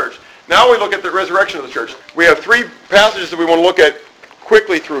foundation of the church. Now we look at the resurrection of the church. We have three passages that we want to look at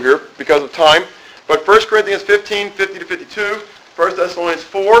quickly through here because of time. But 1 Corinthians 15, 50 to 52, 1 Thessalonians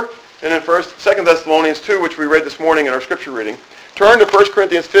 4, and then 2 Thessalonians 2, which we read this morning in our scripture reading. Turn to 1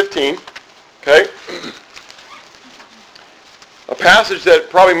 Corinthians 15, okay? A passage that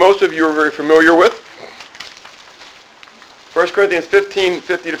probably most of you are very familiar with. 1 Corinthians 15,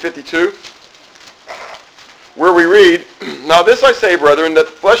 50 to 52, where we read, "Now this I say, brethren, that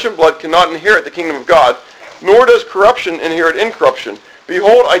flesh and blood cannot inherit the kingdom of God, nor does corruption inherit incorruption.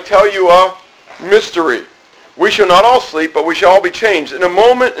 Behold, I tell you a mystery. We shall not all sleep, but we shall all be changed. In a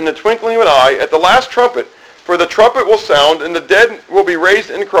moment, in the twinkling of an eye, at the last trumpet. For the trumpet will sound, and the dead will be raised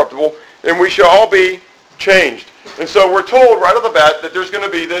incorruptible, and we shall all be changed." And so we're told right off the bat that there's going to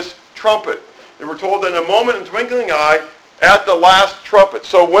be this trumpet. And we're told that in a moment, in the twinkling of an eye, at the last trumpet.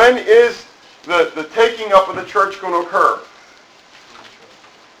 So when is the taking up of the church going to occur?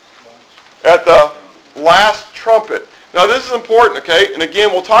 At the last trumpet. Now this is important, okay? And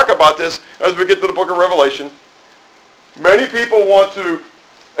again, we'll talk about this as we get to the book of Revelation. Many people want to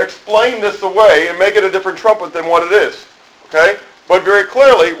explain this away and make it a different trumpet than what it is, okay? But very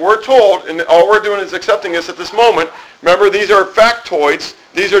clearly, we're told, and all we're doing is accepting this at this moment. Remember, these are factoids.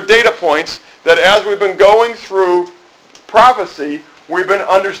 These are data points that as we've been going through prophecy, we've been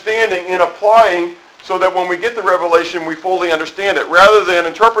understanding and applying so that when we get the Revelation, we fully understand it, rather than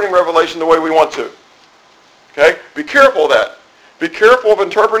interpreting Revelation the way we want to. Okay? Be careful of that. Be careful of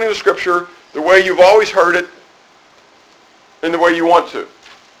interpreting the Scripture the way you've always heard it and the way you want to.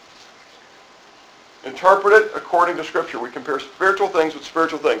 Interpret it according to Scripture. We compare spiritual things with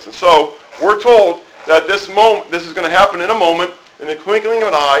spiritual things. And so, we're told that this is going to happen in a moment, in the twinkling of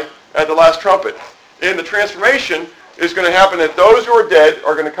an eye, at the last trumpet. And the transformation is going to happen that those who are dead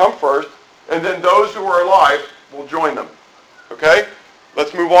are going to come first, and then those who are alive will join them. Okay?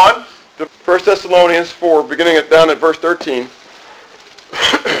 Let's move on to 1 Thessalonians 4, beginning down at verse 13.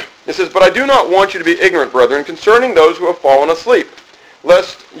 It says, "But I do not want you to be ignorant, brethren, concerning those who have fallen asleep,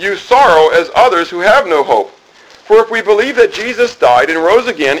 lest you sorrow as others who have no hope. For if we believe that Jesus died and rose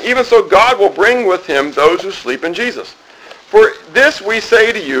again, even so God will bring with him those who sleep in Jesus. For this we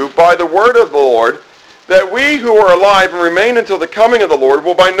say to you by the word of the Lord, that we who are alive and remain until the coming of the Lord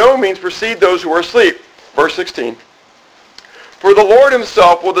will by no means precede those who are asleep." Verse 16. "For the Lord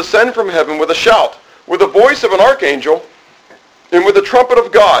himself will descend from heaven with a shout, with the voice of an archangel, and with the trumpet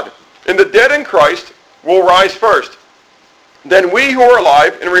of God, and the dead in Christ will rise first. Then we who are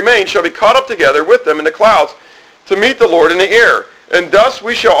alive and remain shall be caught up together with them in the clouds to meet the Lord in the air, and thus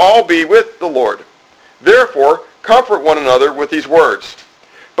we shall all be with the Lord. Therefore, comfort one another with these words.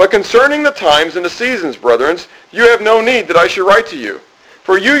 But concerning the times and the seasons, brethren, you have no need that I should write to you.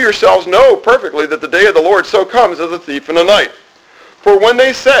 For you yourselves know perfectly that the day of the Lord so comes as a thief in the night. For when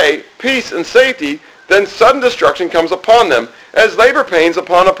they say peace and safety, then sudden destruction comes upon them, as labor pains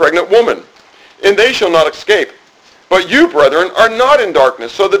upon a pregnant woman, and they shall not escape. But you, brethren, are not in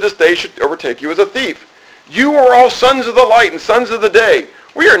darkness, so that this day should overtake you as a thief. You are all sons of the light and sons of the day.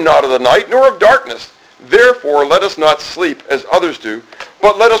 We are not of the night, nor of darkness. Therefore let us not sleep as others do,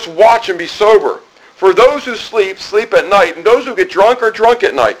 but let us watch and be sober. For those who sleep, sleep at night, and those who get drunk are drunk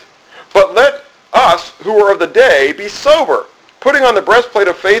at night. But let us, who are of the day, be sober, putting on the breastplate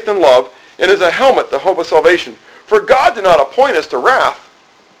of faith and love, and as a helmet the hope of salvation. For God did not appoint us to wrath,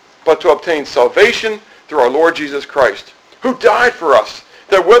 but to obtain salvation through our Lord Jesus Christ, who died for us,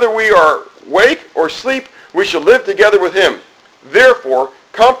 that whether we are awake or asleep, we shall live together with him. Therefore,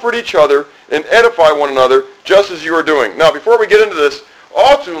 comfort each other and edify one another, just as you are doing." Now, before we get into this,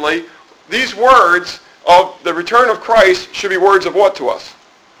 ultimately, these words of the return of Christ should be words of what to us?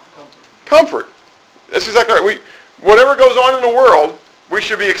 Comfort. That's exactly right. Whatever goes on in the world, we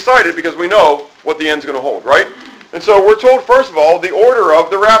should be excited because we know what the end's going to hold, right? And so we're told, first of all, the order of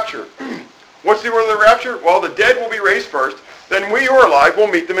the rapture. What's the order of the rapture? Well, the dead will be raised first, then we who are alive will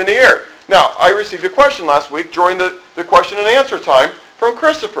meet them in the air. Now, I received a question last week during the question and answer time from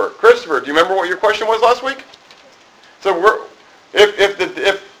Christopher. Christopher, do you remember what your question was last week? So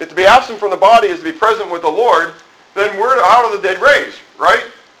if to be absent from the body is to be present with the Lord, then we're out of the dead raised, right?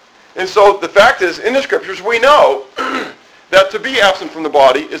 And so the fact is, in the Scriptures, we know that to be absent from the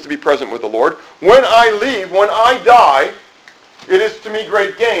body is to be present with the Lord. When I leave, when I die, it is to me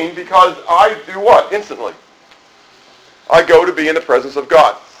great gain because I do what? Instantly. I go to be in the presence of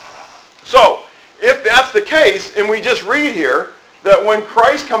God. So, if that's the case, and we just read here that when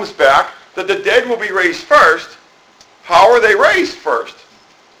Christ comes back, that the dead will be raised first, how are they raised first?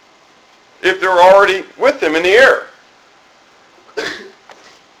 If they're already with him in the air.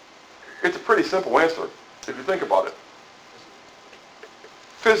 It's a pretty simple answer if you think about it.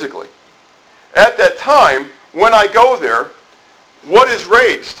 Physically. At that time, when I go there, what is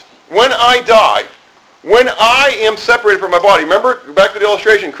raised? When I die, when I am separated from my body. Remember, back to the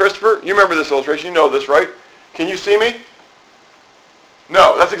illustration, Christopher, you remember this illustration, you know this, right? Can you see me?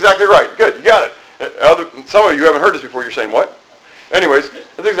 No, that's exactly right. Good, you got it. Some of you haven't heard this before, you're saying, what? Anyways,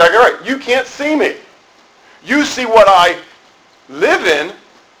 that's exactly right. You can't see me. You see what I live in,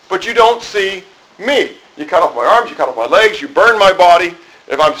 but you don't see me. You cut off my arms, you cut off my legs, you burn my body.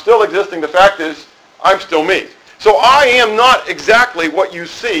 If I'm still existing, the fact is, I'm still me. So I am not exactly what you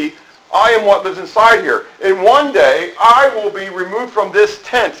see. I am what lives inside here. And one day, I will be removed from this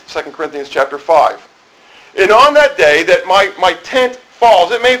tent, 2 Corinthians chapter 5. And on that day that my tent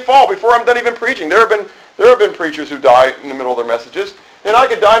falls, it may fall before I'm done even preaching. There have been preachers who die in the middle of their messages, and I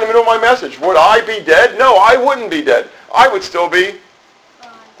could die in the middle of my message. Would I be dead? No, I wouldn't be dead. I would still be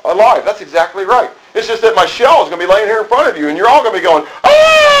alive. That's exactly right. It's just that my shell is going to be laying here in front of you, and you're all going to be going,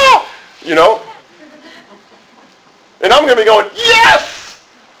 ah! You know? And I'm going to be going, yes!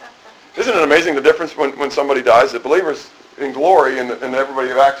 Isn't it amazing the difference when somebody dies? The believers in glory and everybody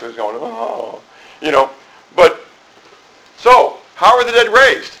who acts is going, oh. You know? But, so, how are the dead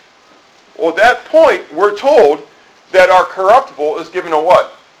raised? Well, at that point, we're told that our corruptible is given a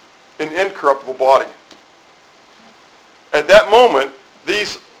what? An incorruptible body. At that moment,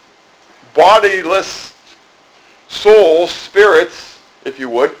 these bodiless souls, spirits, if you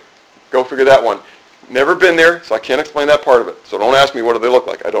would, go figure that one. Never been there, so I can't explain that part of it. So don't ask me what do they look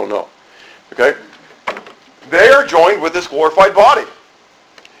like. I don't know. Okay? They are joined with this glorified body.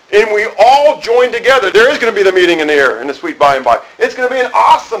 And we all join together. There is going to be the meeting in the air in the sweet by and by. It's going to be an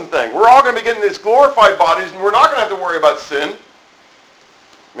awesome thing. We're all going to be getting these glorified bodies, and we're not going to have to worry about sin.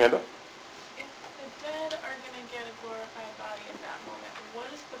 Amanda? If the dead are going to get a glorified body at that moment, what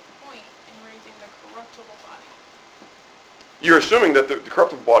is the point in raising the corruptible body? You're assuming that the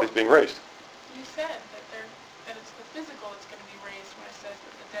corruptible body is being raised. You said that it's the physical that's going to be raised when it says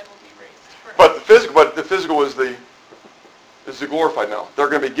that the dead will be raised first. But the physical is the glorified now. They're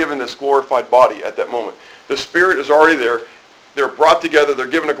going to be given this glorified body at that moment. The spirit is already there. They're brought together. They're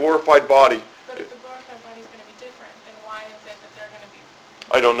given a glorified body. But if the glorified body is going to be different, then why is it that they're going to be...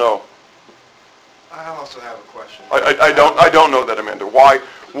 I don't know. I also have a question. I don't know that, Amanda. Why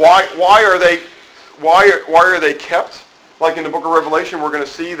are they kept? Like in the book of Revelation, we're going to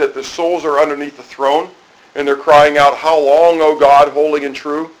see that the souls are underneath the throne, and they're crying out, "How long, O God, holy and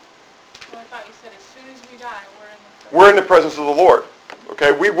true?" Well, I thought you said as soon as we die, We're in the presence of the Lord.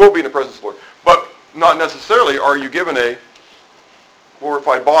 Okay, we will be in the presence of the Lord. But not necessarily are you given a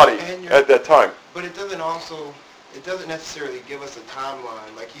glorified body at that time. But it doesn't necessarily give us a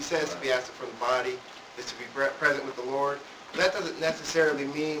timeline. Like he says, to be absent from the body is to be present with the Lord. That doesn't necessarily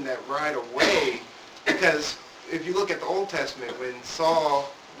mean that right away, because if you look at the Old Testament, when Saul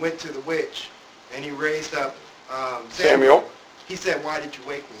went to the witch and he raised up Samuel, he said, "Why did you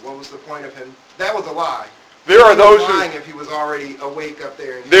wake me?" What was the point of him? That was a lie. There are those who lying if he was already awake up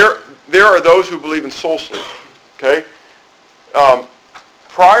there. There are those who believe in soul sleep. Okay,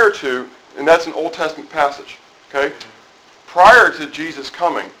 prior to, and that's an Old Testament passage. Okay, prior to Jesus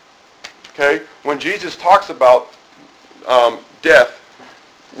coming. Okay, when Jesus talks about death,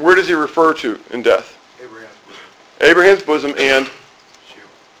 where does he refer to in death? Abraham's bosom and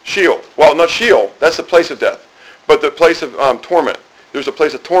Sheol. Well, not Sheol. That's the place of death, but the place of torment. There's a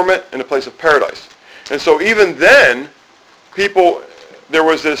place of torment and a place of paradise. And so even then, there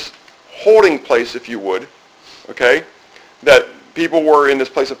was this holding place, if you would, okay, that people were in this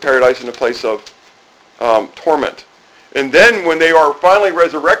place of paradise and a place of torment. And then when they are finally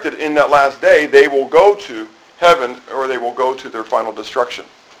resurrected in that last day, they will go to heaven or they will go to their final destruction.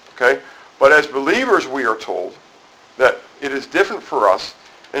 Okay? But as believers, we are told that it is different for us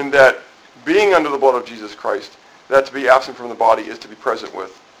in that being under the blood of Jesus Christ, that to be absent from the body is to be present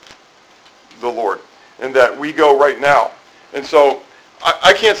with the Lord. And that we go right now. And so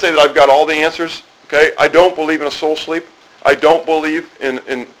I can't say that I've got all the answers. Okay? I don't believe in a soul sleep. I don't believe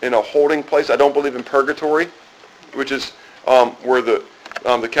in a holding place. I don't believe in purgatory, which is where the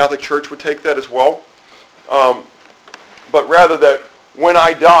Catholic Church would take that as well. But rather that when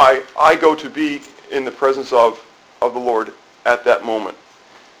I die, I go to be in the presence of the Lord at that moment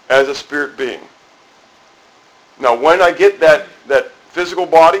as a spirit being. Now, when I get that physical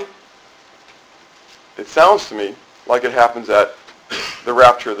body, it sounds to me like it happens at the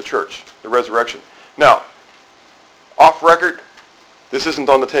rapture of the church, the resurrection. Now, off record, this isn't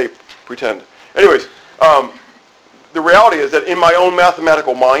on the tape, pretend. Anyways, the reality is that in my own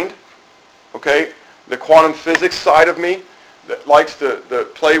mathematical mind, okay, the quantum physics side of me, that likes to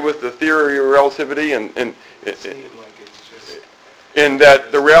play with the theory of relativity and It seems like it's just... and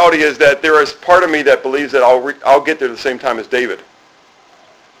that the reality is that there is part of me that believes that I'll get there at the same time as David.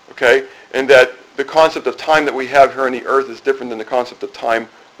 Okay? And that the concept of time that we have here on the earth is different than the concept of time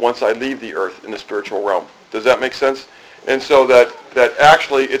once I leave the earth in the spiritual realm. Does that make sense? And so that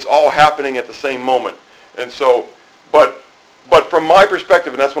actually it's all happening at the same moment. And so, but from my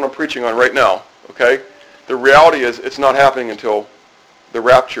perspective, and that's what I'm preaching on right now, okay, the reality is it's not happening until the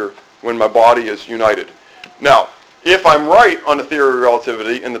rapture when my body is united. Now, if I'm right on the theory of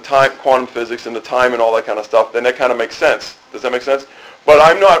relativity and the time, quantum physics and the time and all that kind of stuff, then that kind of makes sense. Does that make sense? But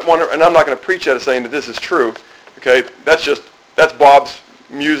I'm not going to preach that as saying that this is true. Okay, that's Bob's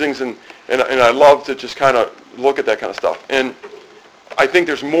musings, and I love to just kind of look at that kind of stuff. And I think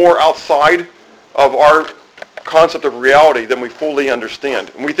there's more outside of our concept of reality than we fully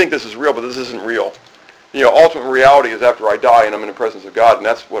understand. And we think this is real, but this isn't real. You know, ultimate reality is after I die and I'm in the presence of God, and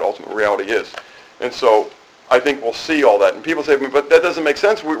that's what ultimate reality is. And so I think we'll see all that. And people say, but that doesn't make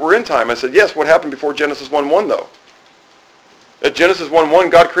sense. We're in time. I said, yes, what happened before Genesis 1:1 though? At Genesis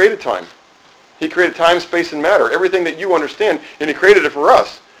 1:1, God created time. He created time, space, and matter. Everything that you understand, and he created it for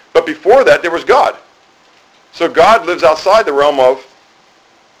us. But before that, there was God. So God lives outside the realm of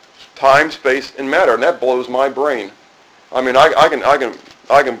time, space, and matter, and that blows my brain. I mean,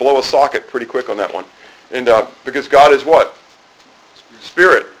 I can blow a socket pretty quick on that one. And because God is what?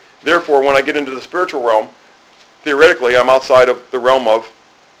 Spirit. Therefore, when I get into the spiritual realm, theoretically, I'm outside of the realm of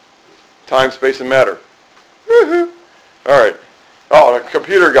time, space, and matter. Woo-hoo. All right. Oh, the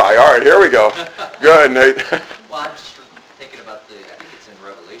computer guy. All right, here we go. Go ahead, Nate. Well, I'm just thinking about I think it's in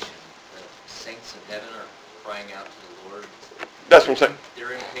Revelation, the saints in heaven are crying out to the Lord. That's what I'm saying.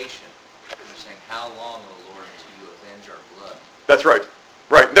 They're impatient. They're saying, how long, O Lord, until you avenge our blood? That's right.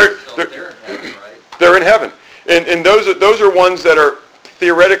 Right. So they're in heaven, right? They're in heaven. And those are ones that are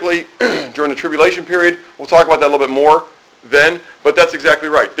theoretically during the tribulation period. We'll talk about that a little bit more then, but that's exactly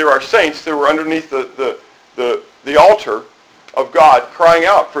right. There are saints that were underneath the altar of God crying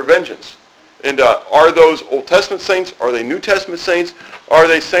out for vengeance. And are those Old Testament saints? Are they New Testament saints? Are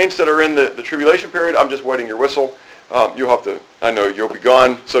they saints that are in the tribulation period? I'm just wetting your whistle. You'll have to, I know you'll be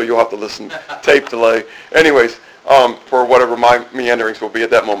gone, so you'll have to listen, tape delay. Anyways, for whatever my meanderings will be at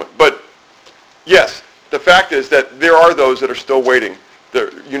that moment. But yes, the fact is that there are those that are still waiting,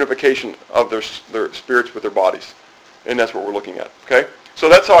 the unification of their spirits with their bodies. And that's what we're looking at. Okay? So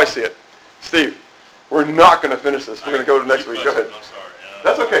that's how I see it. Steve, we're not going to finish this. We're going to go to next week. Go ahead. I'm sorry.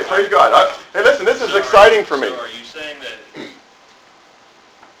 That's okay. Praise God. Hey, listen, this is exciting for me. So are you saying that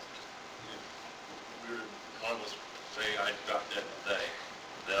let's say I got that today,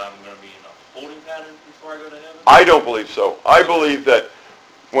 that I'm going to be in a holding pattern before I go to heaven? I don't believe so. I believe that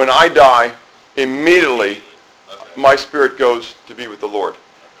when I die, immediately my spirit goes to be with the Lord.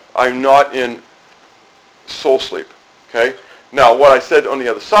 I'm not in soul sleep. Okay? Now, what I said on the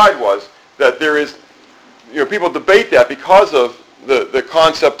other side was that there is, people debate that because of the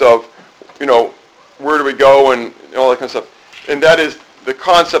concept of, where do we go and all that kind of stuff. And that is the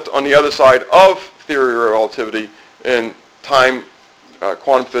concept on the other side of theory of relativity and time,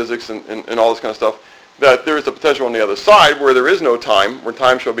 quantum physics, and all this kind of stuff, that there is the potential on the other side where there is no time, where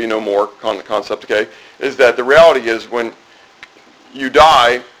time shall be no more, concept, okay, is that the reality is when you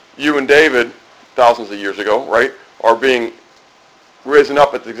die, you and David, thousands of years ago, right, are being risen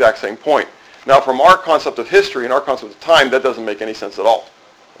up at the exact same point. Now, from our concept of history and our concept of time, that doesn't make any sense at all.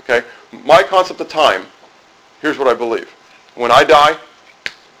 Okay? My concept of time, here's what I believe. When I die,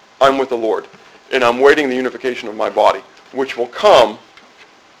 I'm with the Lord, and I'm waiting the unification of my body, which will come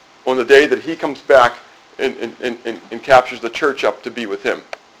on the day that he comes back and captures the church up to be with him.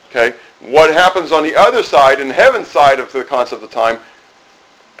 Okay? What happens on the other side, in heaven's side of the concept of time,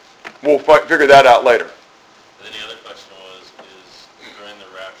 we'll figure that out later. And then the other question is during the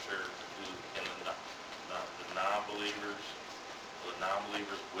rapture, can the non-believers, will the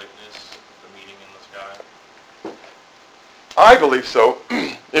non-believers witness the meeting in the sky? I believe so,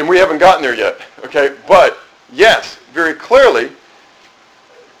 and we haven't gotten there yet, okay? But, yes, very clearly,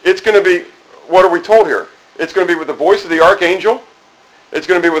 it's going to be, what are we told here? It's going to be with the voice of the archangel. It's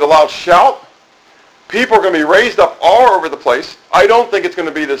going to be with a loud shout. People are going to be raised up all over the place. I don't think it's going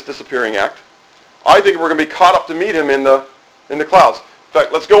to be this disappearing act. I think we're going to be caught up to meet him in the clouds. In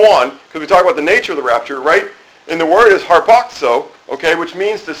fact, let's go on, because we talk about the nature of the rapture, right? And the word is harpazo, okay, which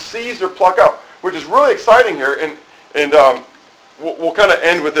means to seize or pluck up, which is really exciting here. And we'll kind of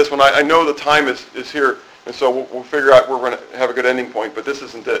end with this one. I know the time is here, and so we'll figure out where we're going to have a good ending point, but this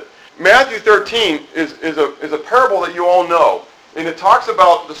isn't it. Matthew 13 is a parable that you all know, and it talks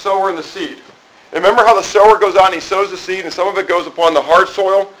about the sower and the seed. And remember how the sower goes out and he sows the seed, and some of it goes upon the hard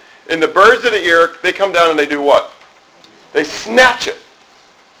soil? And the birds of the air, they come down and they do what? They snatch it.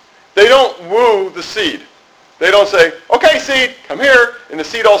 They don't woo the seed. They don't say, okay, seed, come here. And the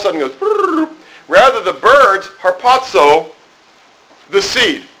seed all of a sudden goes, brrr. Rather the birds harpazo the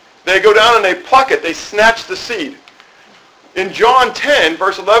seed. They go down and they pluck it. They snatch the seed. In John 10,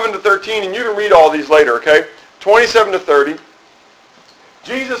 verse 11 to 13, and you can read all these later, okay? 27 to 30,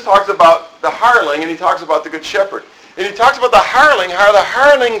 Jesus talks about the hireling, and he talks about the good shepherd. And he talks about the hireling, how the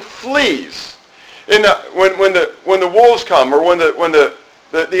hireling flees when the wolves come, or when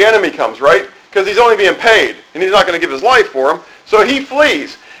the enemy comes, right? Because he's only being paid, and he's not going to give his life for him. So he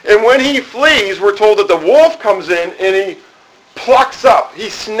flees. And when he flees, we're told that the wolf comes in and he plucks up. He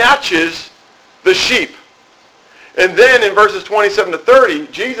snatches the sheep. And then in verses 27 to 30,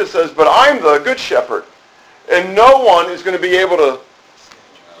 Jesus says, but I'm the good shepherd, and no one is going to be able to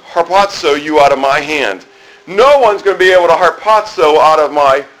harpazo you out of my hand. No one's going to be able to harpazo out of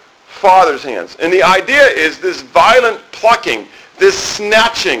my Father's hands. And the idea is this violent plucking, this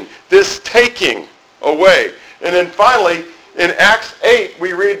snatching, this taking away. And then finally, in Acts 8,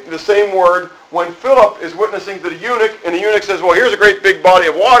 we read the same word when Philip is witnessing to the eunuch, and the eunuch says, well, here's a great big body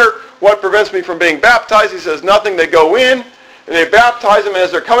of water. What prevents me from being baptized? He says, nothing. They go in, and they baptize him. And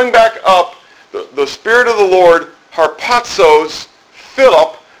as they're coming back up, the Spirit of the Lord harpazos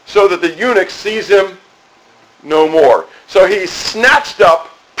Philip so that the eunuch sees him no more. So he's snatched up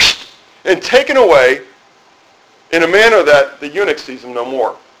and taken away in a manner that the eunuch sees him no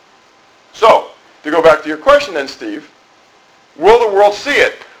more. So, to go back to your question then, Steve, will the world see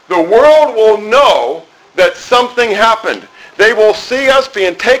it? The world will know that something happened. They will see us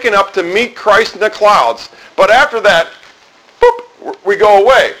being taken up to meet Christ in the clouds. But after that, boop, we go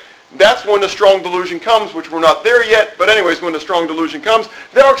away. That's when the strong delusion comes, which we're not there yet. But anyways, when the strong delusion comes,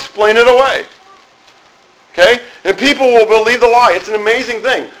 they'll explain it away. Okay? And people will believe the lie. It's an amazing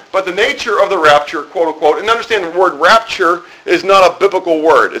thing. But the nature of the rapture, quote unquote, and understand the word rapture is not a biblical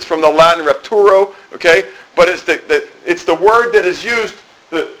word. It's from the Latin rapturo, okay? But it's the word that is used,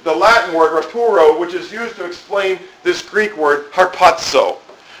 the Latin word rapturo, which is used to explain this Greek word harpazo.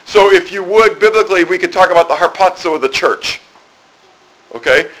 So if you would, biblically, we could talk about the harpazo of the church.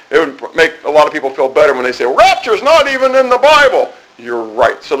 Okay? It would make a lot of people feel better when they say, rapture's not even in the Bible. You're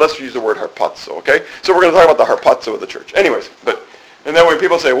right. So let's use the word harpazo, okay? So we're going to talk about the harpazo of the church. Anyways, and then when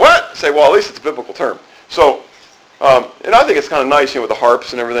people say, what? Say, well, at least it's a biblical term. So, and I think it's kind of nice, with the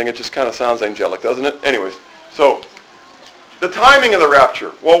harps and everything. It just kind of sounds angelic, doesn't it? Anyways, so the timing of the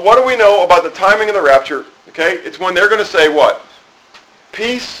rapture. Well, what do we know about the timing of the rapture? Okay, it's when they're going to say what?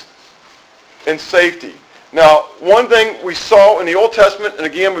 Peace and safety. Now, one thing we saw in the Old Testament, and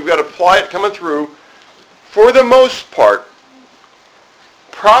again, we've got to apply it coming through, for the most part,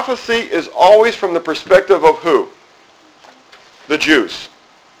 prophecy is always from the perspective of who? The Jews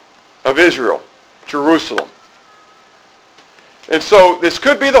of Israel, Jerusalem. And so this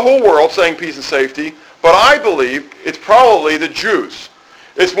could be the whole world saying peace and safety, but I believe it's probably the Jews.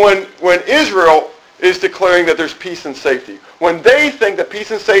 It's when Israel is declaring that there's peace and safety. When they think that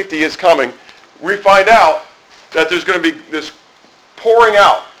peace and safety is coming, we find out that there's going to be this pouring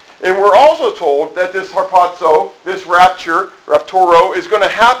out. And we're also told that this harpazo, this rapturo, is going to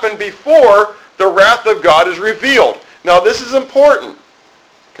happen before the wrath of God is revealed. Now this is important.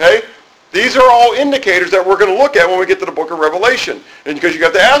 Okay? These are all indicators that we're going to look at when we get to the book of Revelation. And because you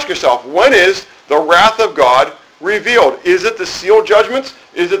have to ask yourself, when is the wrath of God revealed? Is it the seal judgments?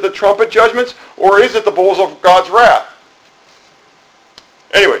 Is it the trumpet judgments? Or is it the bowls of God's wrath?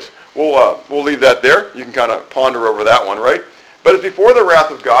 Anyways, we'll leave that there. You can kind of ponder over that one, right? But it's before the wrath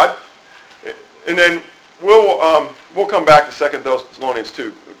of God. And then we'll come back to 2 Thessalonians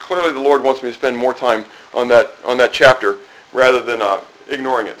 2. Clearly the Lord wants me to spend more time on that chapter rather than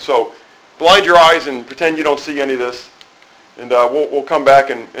ignoring it. So blind your eyes and pretend you don't see any of this. And we'll come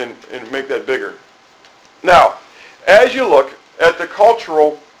back and make that bigger. Now, as you look at the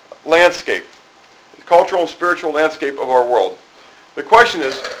cultural landscape, the cultural and spiritual landscape of our world, the question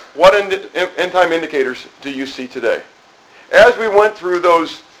is, what end-time indicators do you see today? As we went through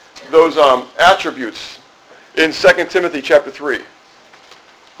those attributes in 2 Timothy chapter 3,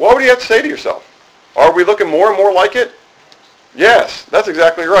 what would you have to say to yourself? Are we looking more and more like it? Yes, that's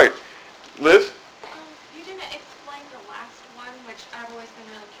exactly right. Liz? You didn't explain the last one, which I've always been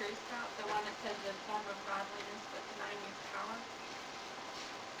really curious about, the one that says the form of godliness but denying its power.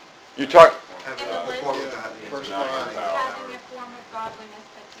 You talk... Having a form of godliness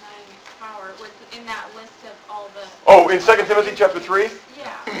but denying its power was in that list of all the... Oh, in 2 Timothy chapter 3?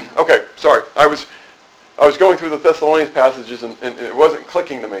 Yeah. Okay, sorry. I was going through the Thessalonians passages and it wasn't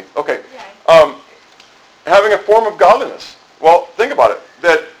clicking to me. Okay. Yeah. declaring a form of godliness. Well, think about it.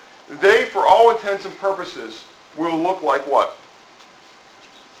 That they, for all intents and purposes, will look like what?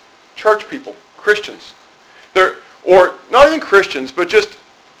 Church people, Christians. Or not even Christians, but just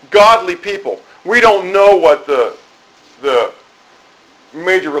godly people. We don't know what the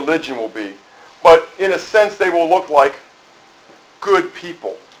major religion will be, but in a sense they will look like good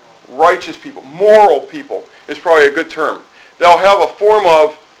people, righteous people, moral people is probably a good term. They'll have a form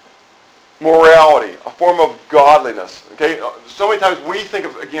of morality, a form of godliness. Okay, so many times we think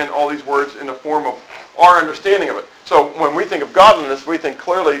of, again, all these words in the form of our understanding of it. So when we think of godliness, we think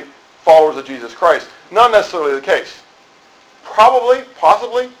clearly followers of Jesus Christ. Not necessarily the case. Probably,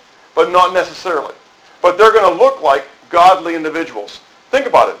 possibly, but not necessarily. But they're going to look like godly individuals. Think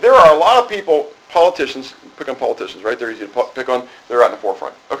about it. There are a lot of people, politicians, pick on politicians, right? They're easy to pick on. They're out in the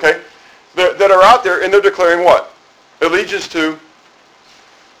forefront. Okay? That are out there and they're declaring what? Allegiance to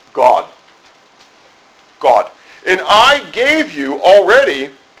God. God. And I gave you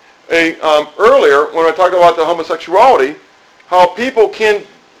already earlier when I talked about the homosexuality, how people can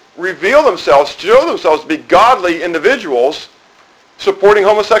reveal themselves, show themselves to be godly individuals supporting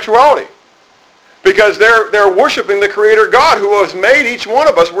homosexuality. Because they're worshiping the Creator God who has made each one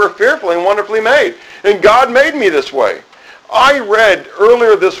of us. We're fearfully and wonderfully made. And God made me this way. I read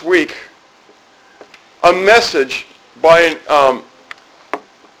earlier this week a message by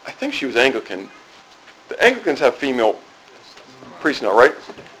I think she was Anglican. The Anglicans have female priests now, right?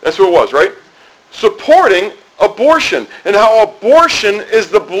 That's who it was, right? Supporting abortion and how abortion is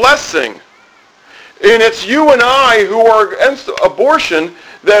the blessing. And it's you and I who are against abortion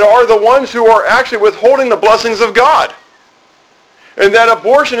that are the ones who are actually withholding the blessings of God. And that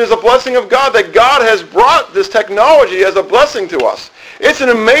abortion is a blessing of God, that God has brought this technology as a blessing to us. It's an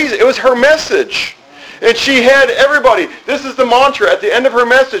amazing, it was her message. And she had everybody, this is the mantra, at the end of her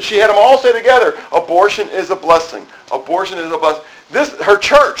message, she had them all say together, abortion is a blessing. Abortion is a blessing. This, her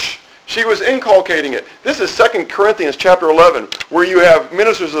church, she was inculcating it. This is 2 Corinthians chapter 11, where you have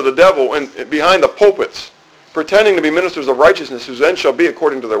ministers of the devil behind the pulpits, pretending to be ministers of righteousness, whose end shall be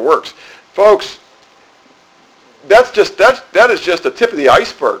according to their works. Folks, that is just the tip of the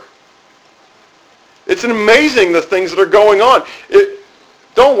iceberg. It's amazing the things that are going on.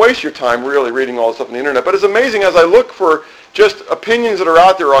 Don't waste your time really reading all this stuff on the internet, but it's amazing as I look for just opinions that are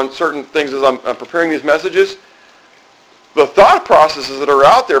out there on certain things as I'm preparing these messages, the thought processes that are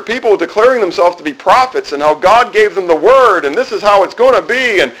out there, people declaring themselves to be prophets and how God gave them the word and this is how it's going to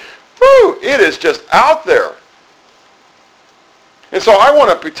be, and whew, it is just out there. And so I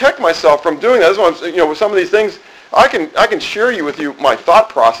want to protect myself from doing that. That's why with some of these things, I can share with you my thought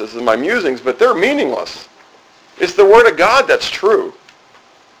processes and my musings, but they're meaningless. It's the word of God that's true.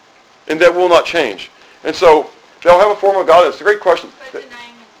 And that will not change. And so they'll have a form of godliness. It's a great question. But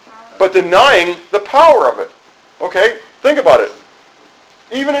denying its power. But denying the power of it. Okay? Think about it.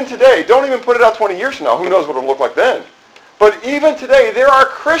 Even in today, don't even put it out 20 years from now. Who knows what it'll look like then. But even today, there are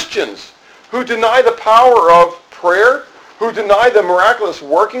Christians who deny the power of prayer, who deny the miraculous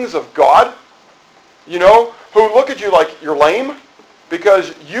workings of God, who look at you like you're lame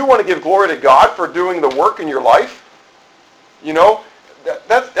because you want to give glory to God for doing the work in your life.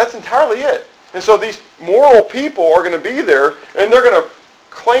 That's entirely it. And so these moral people are going to be there, and they're going to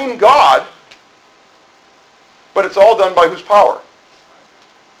claim God, but it's all done by whose power?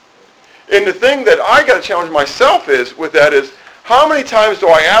 And the thing that I got to challenge myself with that is, how many times do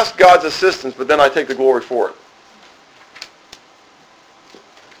I ask God's assistance, but then I take the glory for it?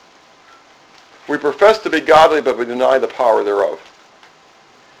 We profess to be godly, but we deny the power thereof.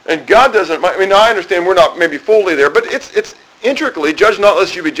 And God doesn't, I understand we're not maybe fully there, but it's intricately, judge not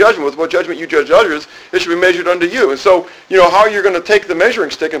lest you be judged. With what judgment you judge others, it should be measured unto you. And so, how you're going to take the measuring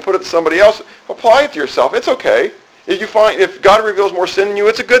stick and put it to somebody else, apply it to yourself. It's okay. If God reveals more sin in you,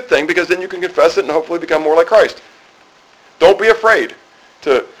 it's a good thing, because then you can confess it and hopefully become more like Christ. Don't be afraid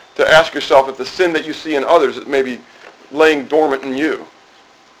to ask yourself if the sin that you see in others is maybe laying dormant in you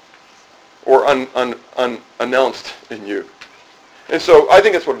or unannounced in you. And so I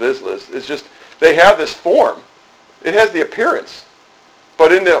think that's what it is, Liz. It's just they have this form. It has the appearance.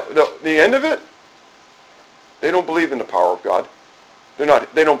 But in the end of it, they don't believe in the power of God.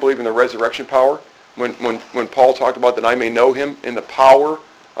 They don't believe in the resurrection power. When Paul talked about that I may know him in the power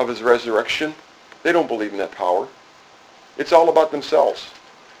of his resurrection, they don't believe in that power. It's all about themselves.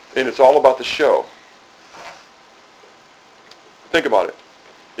 And it's all about the show. Think about it.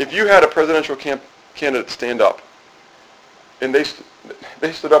 If you had a presidential candidate stand up, and they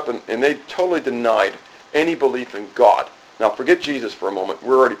stood up and they totally denied any belief in God. Now forget Jesus for a moment.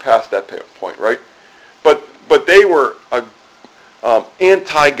 We're already past that point, right? But they were an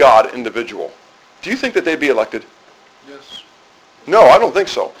anti-God individual. do you think that they'd be elected? Yes, No, I don't think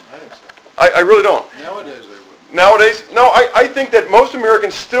so. I think so. I really don't. Nowadays, they wouldn't. Nowadays, no, I think that most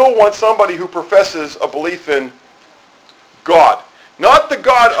Americans still want somebody who professes a belief in God. Not the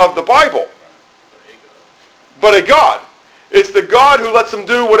God of the Bible, but a God. It's the God who lets them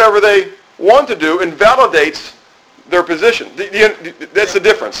do whatever they want to do and validates their position. That's the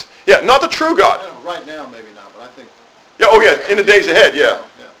difference. Yeah, not the true God. No, right now, maybe not, but I think... Yeah, oh yeah, in the days ahead, yeah.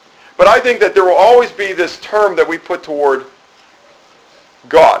 But I think that there will always be this term that we put toward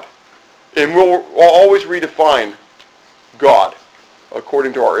God. And we'll always redefine God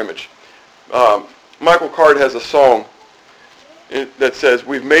according to our image. Michael Card has a song that says,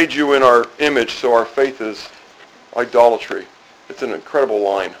 "We've made you in our image, so our faith is idolatry." It's an incredible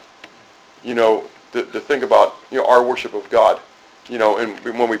line. You know, to think about, you know, our worship of God. You know, and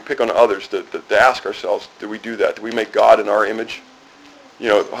when we pick on others, to ask ourselves, do we do that? Do we make God in our image? You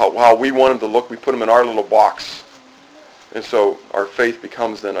know, how we want him to look, we put him in our little box. And so our faith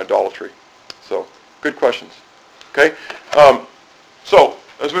becomes then idolatry. So, good questions. Okay? So,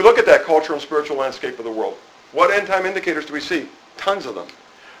 as we look at that cultural and spiritual landscape of the world, what end time indicators do we see? Tons of them.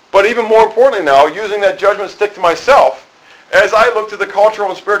 But even more importantly now, using that judgment stick to myself, as I look to the cultural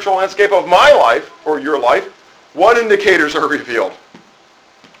and spiritual landscape of my life, or your life, what indicators are revealed?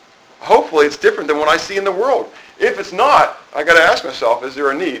 Hopefully it's different than what I see in the world. If it's not, I got to ask myself, is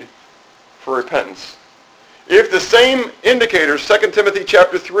there a need for repentance? If the same indicators, 2 Timothy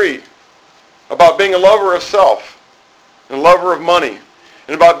chapter 3, about being a lover of self, and a lover of money,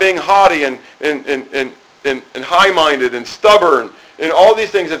 and about being haughty and high-minded and stubborn, and all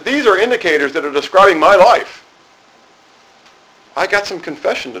these things, if these are indicators that are describing my life, I got some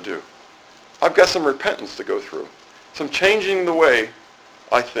confession to do. I've got some repentance to go through. Some changing the way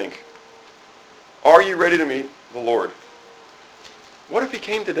I think. Are you ready to meet the Lord? What if he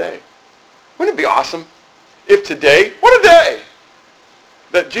came today? Wouldn't it be awesome if today, what a day,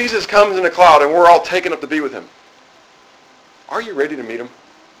 that Jesus comes in a cloud and we're all taken up to be with him? Are you ready to meet him?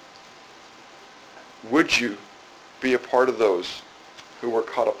 Would you be a part of those who were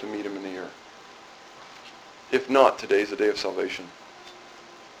caught up to meet him in the air? If not, today's the day of salvation.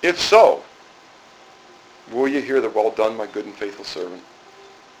 If so, will you hear the "Well done, my good and faithful servant"?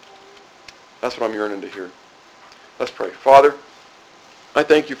 That's what I'm yearning to hear. Let's pray. Father, I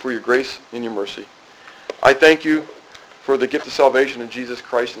thank you for your grace and your mercy. I thank you for the gift of salvation in Jesus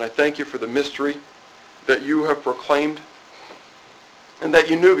Christ, and I thank you for the mystery that you have proclaimed and that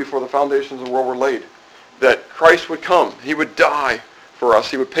you knew before the foundations of the world were laid, that Christ would come, he would die for us,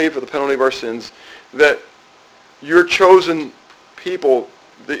 he would pay for the penalty of our sins, that your chosen people,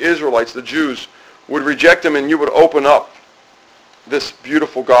 the Israelites, the Jews, would reject him and you would open up this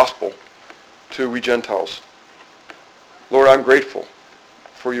beautiful gospel to we Gentiles. Lord, I'm grateful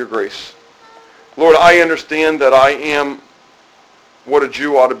for your grace. Lord, I understand that I am what a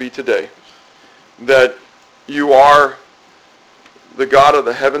Jew ought to be today, that you are the God of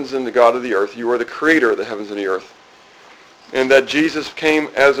the heavens and the God of the earth. You are the creator of the heavens and the earth. And that Jesus came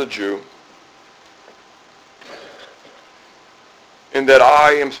as a Jew. And that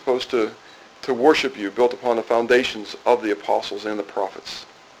I am supposed to worship you built upon the foundations of the apostles and the prophets.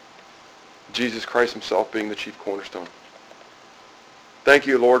 Jesus Christ himself being the chief cornerstone. Thank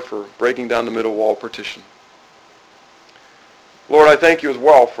you, Lord, for breaking down the middle wall partition. Lord, I thank you as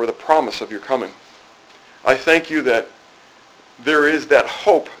well for the promise of your coming. I thank you that there is that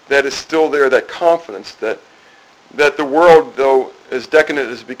hope that is still there, that confidence that the world, though as decadent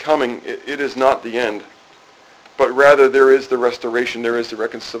as becoming, it is not the end. But rather there is the restoration, there is the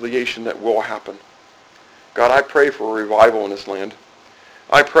reconciliation that will happen. God, I pray for a revival in this land.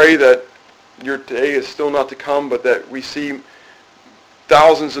 I pray that your day is still not to come, but that we see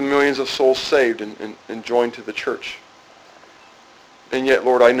thousands and millions of souls saved and joined to the church. And yet,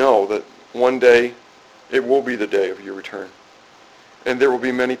 Lord, I know that one day it will be the day of your return. And there will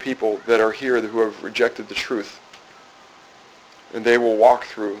be many people that are here who have rejected the truth. And they will walk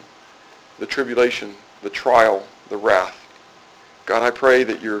through the tribulation, the trial, the wrath. God, I pray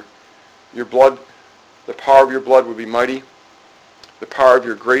that your blood, the power of your blood would be mighty. The power of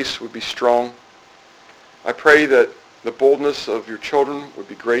your grace would be strong. I pray that the boldness of your children would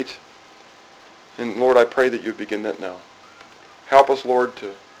be great. And Lord, I pray that you begin that now. Help us, Lord,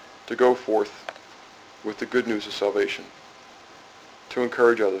 to go forth with the good news of salvation, to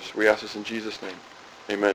encourage others. We ask this in Jesus' name. Amen.